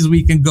ways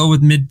we can go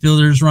with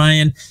midfielders,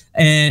 Ryan,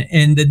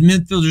 and the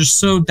midfielders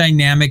so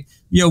dynamic.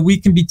 You know, we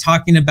can be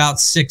talking about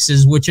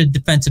sixes, which are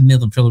defensive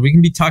midfielder. We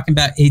can be talking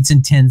about 8s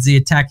and 10s, the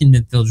attacking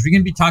midfielders. We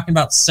can be talking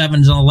about 7s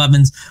and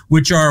 11s,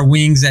 which are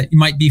wings that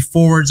might be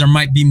forwards or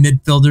might be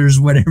midfielders,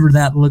 whatever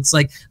that looks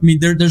like. I mean,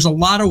 there's a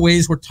lot of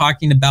ways we're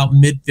talking about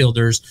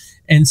midfielders.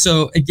 And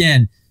so,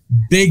 again,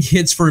 big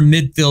hits for a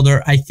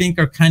midfielder, I think,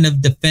 are kind of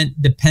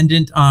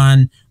dependent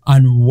on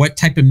what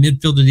type of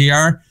midfielder they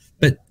are.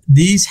 But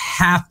these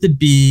have to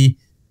be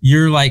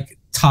your like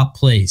top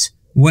plays.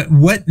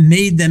 What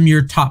made them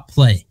your top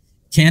play?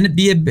 Can it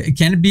be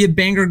a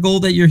banger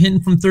goal that you're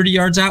hitting from 30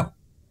 yards out?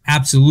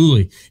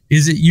 Absolutely.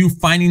 Is it you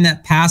finding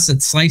that pass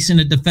that's slicing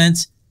a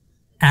defense?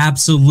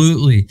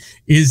 Absolutely.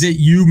 Is it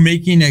you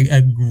making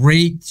a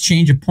great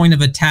change of point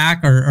of attack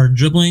or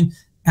dribbling?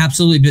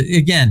 Absolutely. But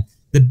again,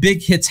 the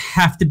big hits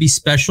have to be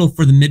special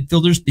for the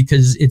midfielders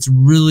because it's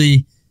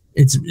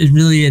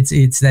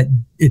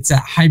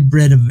that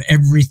hybrid of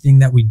everything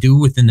that we do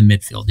within the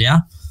midfield. Yeah.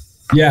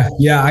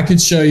 Yeah. I could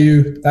show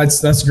you.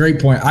 That's a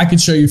great point. I could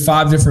show you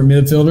 5 different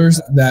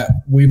midfielders that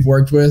we've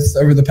worked with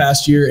over the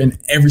past year, and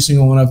every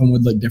single one of them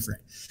would look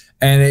different.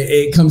 And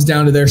it comes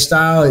down to their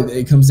style.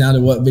 It comes down to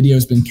what video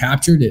has been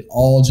captured. It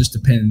all just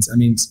depends. I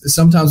mean,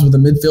 sometimes with a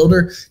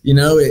midfielder, you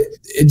know,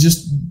 it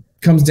just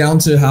comes down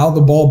to how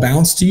the ball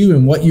bounced to you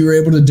and what you were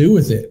able to do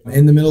with it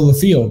in the middle of the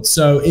field.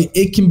 So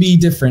it can be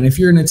different. If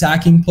you're an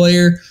attacking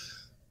player,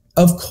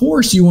 of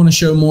course you want to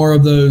show more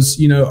of those,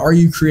 you know, are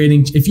you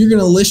creating, if you're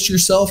going to list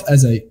yourself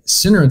as a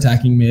center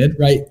attacking mid,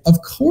 right? Of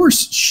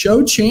course,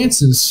 show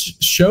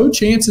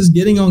chances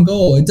getting on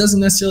goal. It doesn't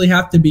necessarily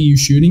have to be you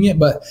shooting it,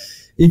 but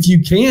if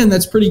you can,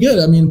 that's pretty good.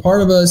 I mean,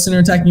 part of a center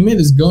attacking mid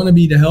is going to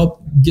be to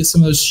help get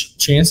some of those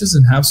chances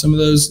and have some of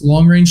those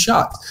long range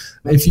shots.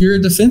 If you're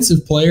a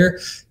defensive player,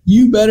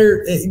 you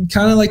better,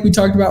 kind of like we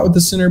talked about with the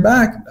center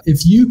back,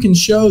 if you can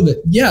show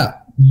that, yeah,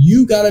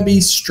 you got to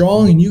be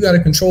strong and you got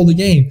to control the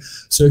game.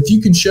 So if you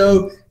can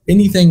show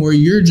anything where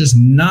you're just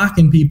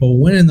knocking people,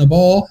 winning the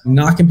ball,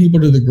 knocking people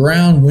to the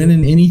ground,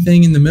 winning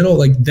anything in the middle,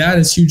 like that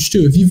is huge too.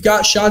 If you've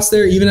got shots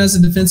there, even as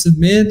a defensive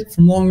mid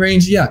from long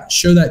range, yeah,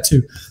 show that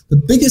too. The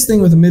biggest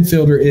thing with a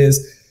midfielder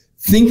is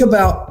think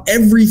about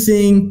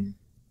everything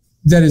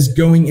that is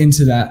going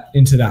into that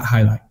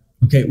highlight.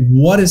 Okay,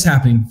 what is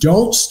happening?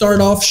 Don't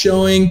start off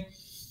showing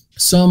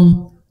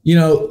some, you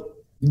know,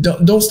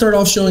 don't start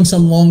off showing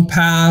some long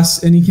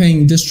pass, any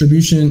kind of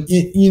distribution.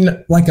 You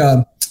know, like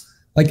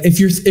if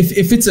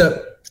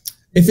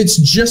it's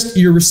just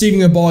you're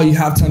receiving a ball, you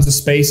have tons of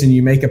space and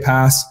you make a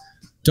pass,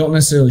 don't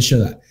necessarily show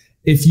that.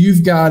 If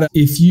you've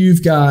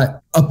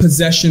got a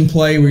possession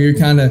play where you're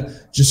kind of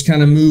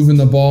moving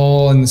the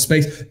ball in the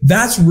space,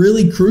 that's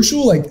really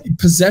crucial. Like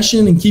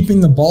possession and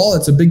keeping the ball,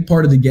 it's a big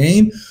part of the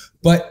game.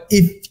 But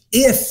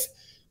if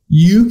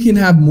you can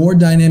have more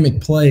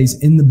dynamic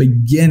plays in the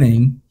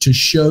beginning to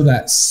show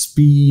that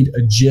speed,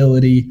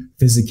 agility,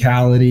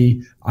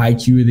 physicality,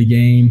 IQ of the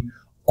game,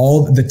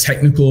 all the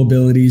technical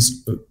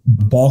abilities,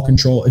 ball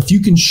control. If you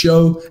can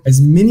show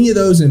as many of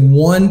those in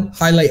one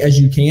highlight as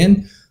you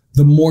can,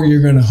 the more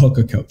you're going to hook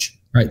a coach,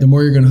 right? The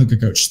more you're going to hook a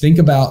coach. Think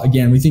about,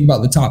 again, we think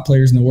about the top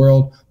players in the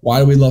world. Why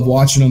do we love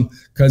watching them?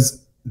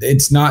 Because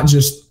it's not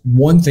just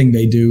one thing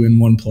they do in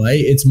one play.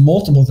 It's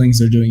multiple things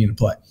they're doing in a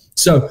play.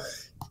 So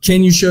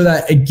can you show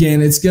that?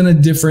 Again, it's going to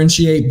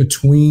differentiate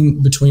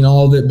between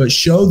all of it, but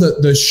show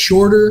the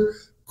shorter,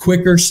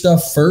 quicker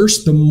stuff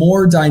first. The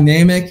more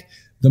dynamic,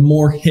 the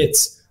more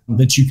hits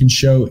that you can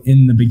show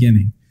in the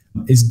beginning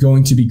is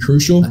going to be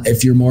crucial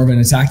if you're more of an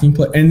attacking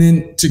player. And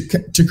then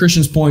to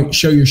Christian's point,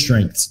 show your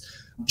strengths.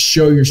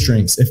 Show your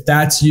strengths. If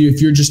that's you,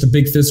 if you're just a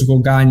big physical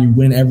guy and you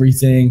win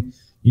everything,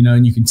 you know,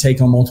 and you can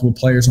take on multiple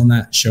players on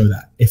that, show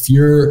that. If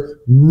you're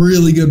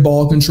really good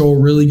ball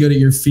control, really good at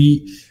your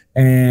feet,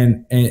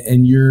 and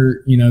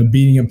you're, you know,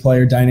 beating a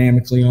player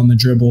dynamically on the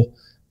dribble,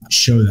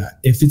 show that.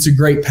 If it's a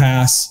great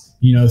pass,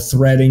 you know,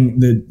 threading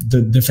the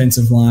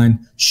defensive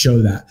line,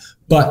 show that.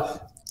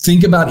 But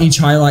think about each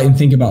highlight and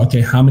think about,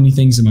 okay, how many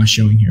things am I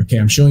showing here? Okay,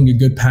 I'm showing a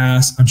good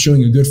pass. I'm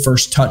showing a good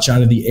first touch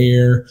out of the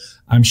air.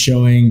 I'm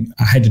showing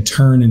I had to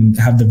turn and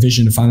have the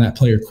vision to find that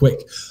player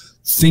quick.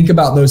 Think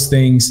about those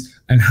things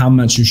and how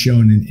much you're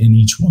showing in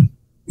each one.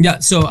 Yeah,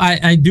 so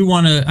I do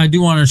want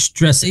to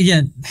stress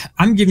again.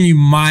 I'm giving you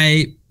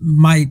my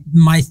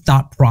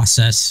thought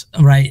process,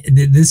 right?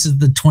 This is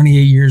the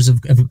 28 years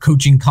of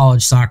coaching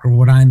college soccer,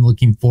 what I'm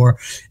looking for,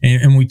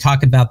 and we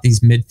talk about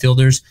these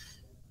midfielders.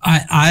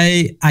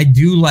 I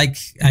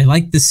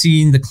like the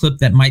seeing the clip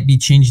that might be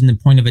changing the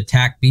point of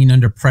attack, being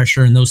under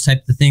pressure and those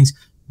types of things,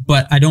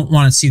 but I don't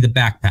want to see the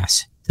back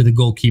pass to the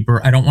goalkeeper.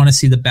 I don't want to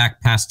see the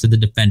back pass to the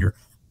defender.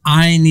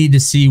 I need to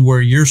see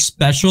where you're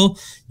special.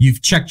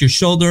 You've checked your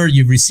shoulder.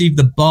 You've received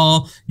the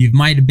ball. You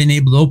might have been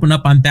able to open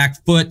up on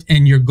back foot,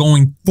 and you're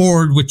going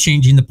forward with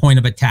changing the point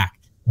of attack.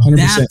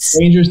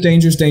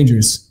 100%.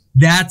 Dangerous.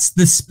 That's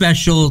the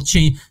special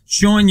change.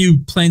 Showing you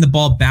playing the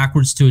ball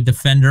backwards to a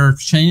defender,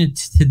 changing it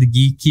to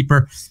the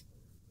keeper.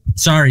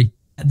 Sorry,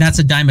 That's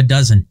a dime a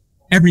dozen.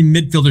 Every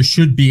midfielder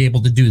should be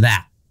able to do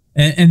that.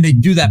 And they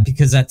do that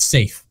because that's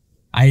safe.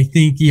 I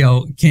think,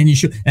 can you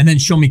show, and then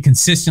show me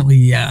consistently?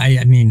 Yeah.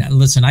 I mean,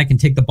 listen, I can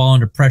take the ball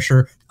under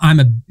pressure. I'm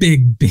a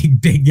big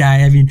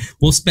guy. I mean,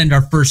 we'll spend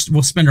our first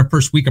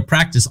week of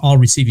practice all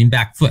receiving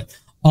back foot.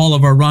 All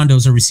of our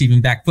rondos are receiving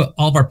back foot.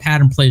 All of our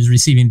pattern plays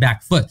receiving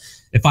back foot.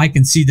 If I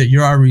can see that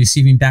you're already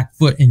receiving back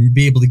foot and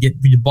be able to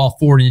get the ball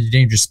forward into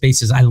dangerous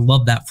spaces, I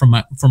love that from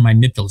my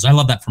midfielders. I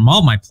love that from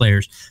all my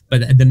players.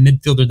 But the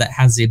midfielder that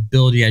has the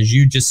ability, as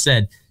you just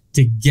said,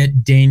 to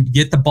get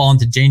the ball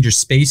into dangerous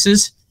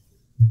spaces,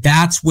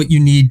 that's what you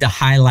need to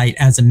highlight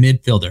as a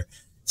midfielder.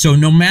 So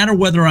no matter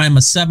whether I'm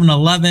a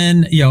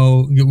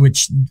 7-11,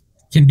 which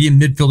can be a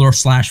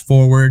midfielder /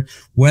 forward,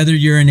 whether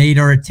you're an 8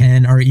 or a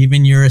 10, or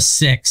even you're a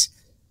 6,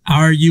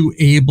 are you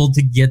able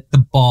to get the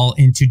ball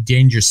into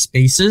dangerous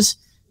spaces?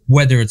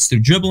 Whether it's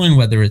through dribbling,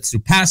 whether it's through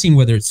passing,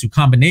 whether it's through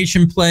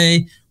combination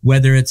play,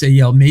 whether it's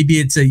maybe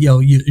it's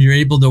you're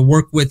able to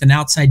work with an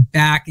outside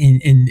back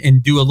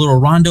and do a little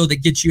rondo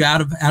that gets you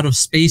out of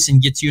space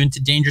and gets you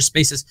into dangerous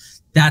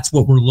spaces. That's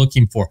what we're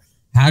looking for.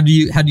 How do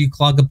you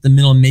clog up the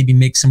middle and maybe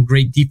make some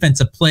great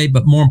defensive play,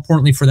 but more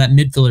importantly for that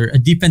midfielder, a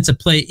defensive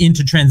play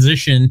into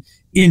transition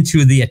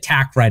into the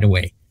attack right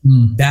away.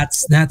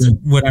 That's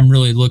what I'm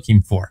really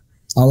looking for.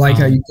 I like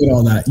how you put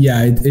all that.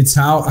 Yeah, it's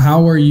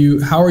how are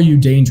you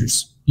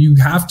dangerous? You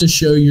have to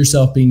show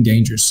yourself being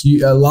dangerous.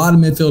 A lot of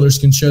midfielders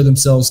can show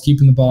themselves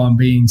keeping the ball and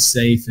being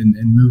safe and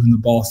moving the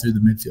ball through the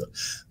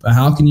midfield. But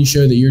how can you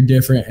show that you're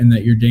different and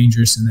that you're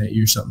dangerous and that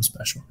you're something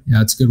special? Yeah,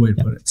 that's a good way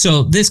to put it.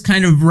 So this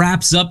kind of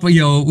wraps up,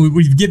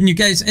 we've given you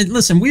guys, and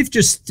listen, we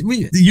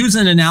use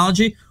an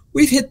analogy.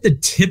 We've hit the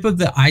tip of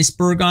the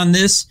iceberg on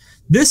this.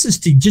 This is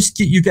to just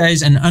get you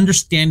guys an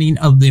understanding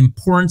of the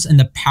importance and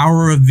the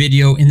power of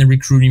video in the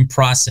recruiting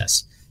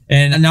process.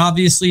 And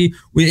obviously,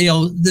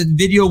 the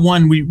video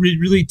 1, we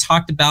really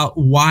talked about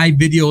why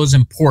video is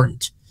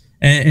important.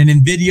 And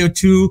in video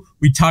 2,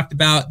 we talked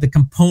about the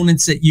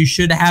components that you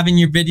should have in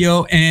your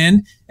video.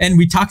 And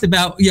we talked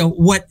about,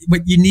 what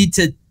you need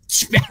to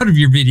keep out of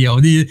your video.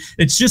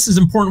 It's just as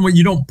important what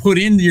you don't put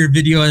into your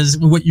video as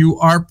what you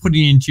are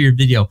putting into your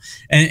video.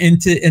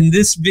 And in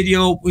this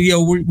video,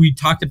 we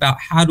talked about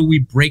how do we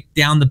break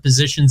down the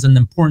positions and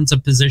the importance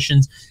of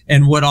positions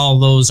and what all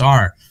those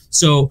are.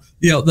 So,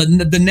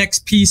 the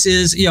next piece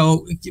is,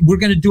 we're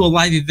going to do a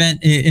live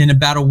event in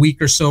about a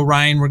week or so,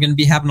 Ryan. We're going to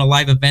be having a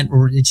live event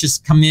where it's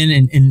just come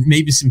in and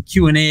maybe some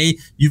Q&A.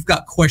 You've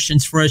got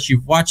questions for us.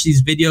 You've watched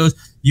these videos.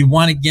 You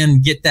want,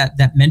 again, get that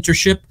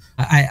mentorship.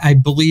 I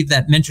believe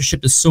that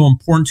mentorship is so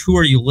important. Who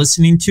are you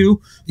listening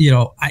to?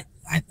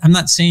 I'm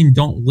not saying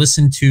don't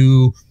listen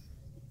to,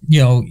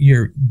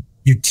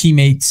 your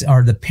teammates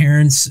or the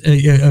parents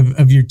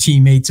of your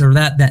teammates or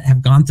that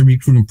have gone through the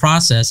recruiting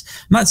process.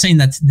 I'm not saying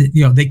that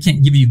they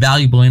can't give you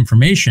valuable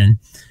information,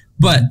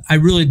 but I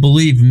really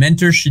believe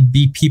mentors should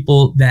be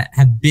people that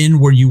have been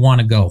where you want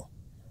to go,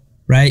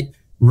 right?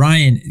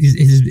 Ryan,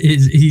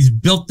 he's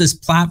built this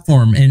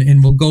platform,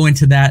 and we'll go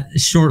into that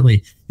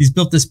shortly. He's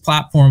built this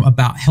platform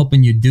about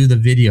helping you do the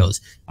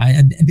videos.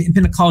 I've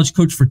been a college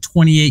coach for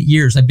 28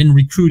 years. I've been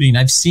recruiting.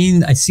 I've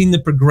seen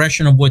the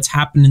progression of what's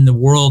happened in the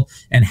world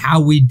and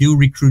how we do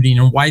recruiting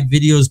and why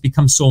videos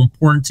become so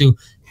important to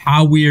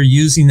how we are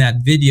using that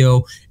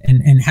video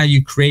and how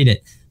you create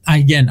it.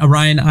 Again,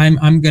 Ryan,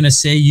 I'm going to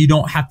say you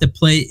don't have to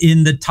play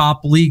in the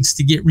top leagues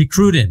to get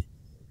recruited.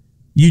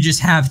 You just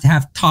have to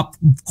have top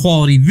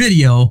quality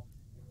video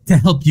to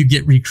help you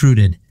get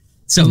recruited.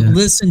 So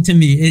listen to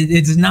me.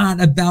 It's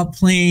not about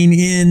playing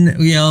in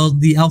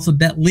the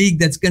alphabet league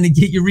that's going to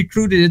get you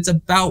recruited. It's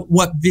about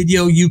what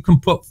video you can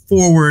put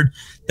forward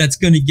that's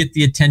going to get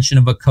the attention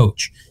of a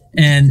coach.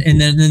 And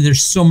then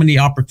there's so many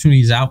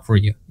opportunities out for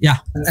you. Yeah.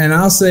 And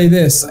I'll say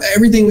this,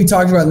 everything we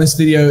talked about in this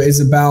video is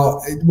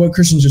about what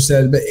Christian just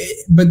said,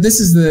 but this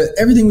is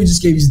everything we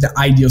just gave you is the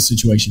ideal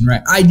situation,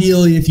 right?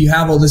 Ideally, if you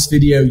have all this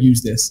video,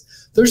 use this.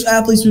 There's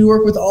athletes we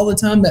work with all the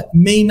time that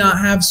may not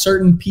have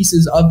certain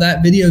pieces of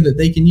that video that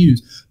they can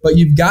use, but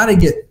you've got to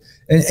get,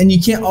 and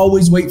you can't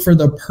always wait for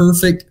the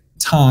perfect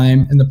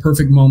time and the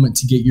perfect moment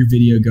to get your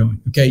video going.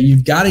 Okay.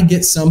 You've got to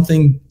get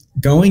something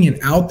going and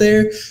out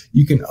there.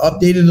 You can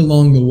update it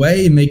along the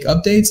way and make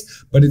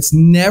updates, but it's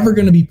never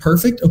going to be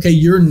perfect. Okay.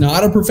 You're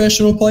not a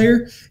professional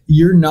player.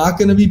 You're not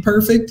going to be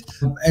perfect.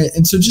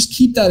 And so just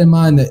keep that in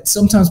mind that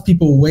sometimes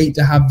people wait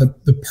to have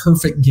the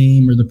perfect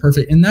game or the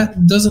perfect, and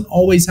that doesn't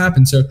always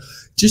happen. So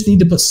just need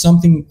to put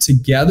something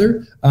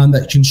together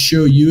that can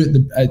show you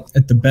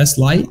at the best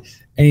light.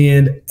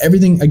 And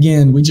everything,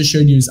 again, we just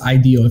showed you is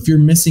ideal. If you're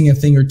missing a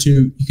thing or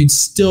two, you can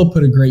still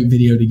put a great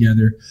video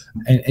together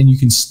and you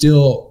can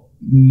still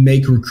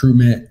make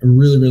recruitment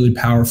really, really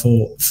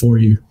powerful for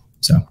you.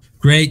 So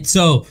great.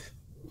 So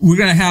we're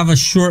going to have a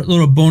short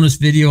little bonus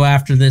video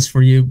after this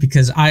for you,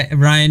 because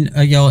Ryan,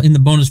 in the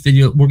bonus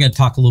video, we're going to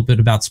talk a little bit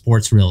about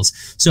sports reels.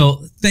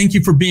 So thank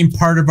you for being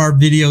part of our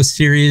video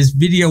series,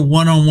 Video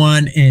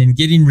 101 and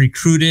getting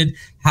recruited.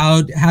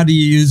 How do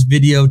you use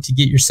video to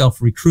get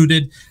yourself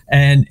recruited?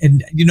 And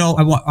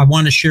I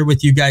want to share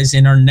with you guys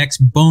in our next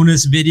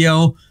bonus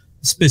video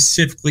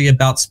specifically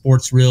about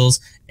sports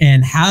reels,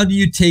 and how do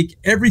you take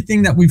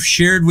everything that we've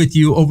shared with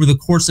you over the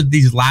course of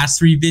these last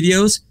 3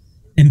 videos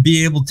and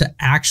be able to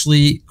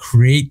actually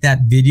create that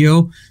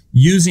video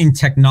using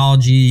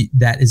technology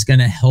that is going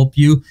to help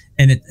you,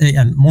 and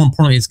more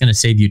importantly, it's going to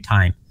save you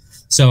time.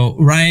 So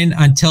Ryan,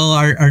 until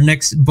our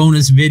next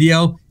bonus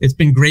video, it's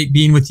been great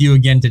being with you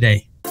again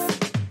today.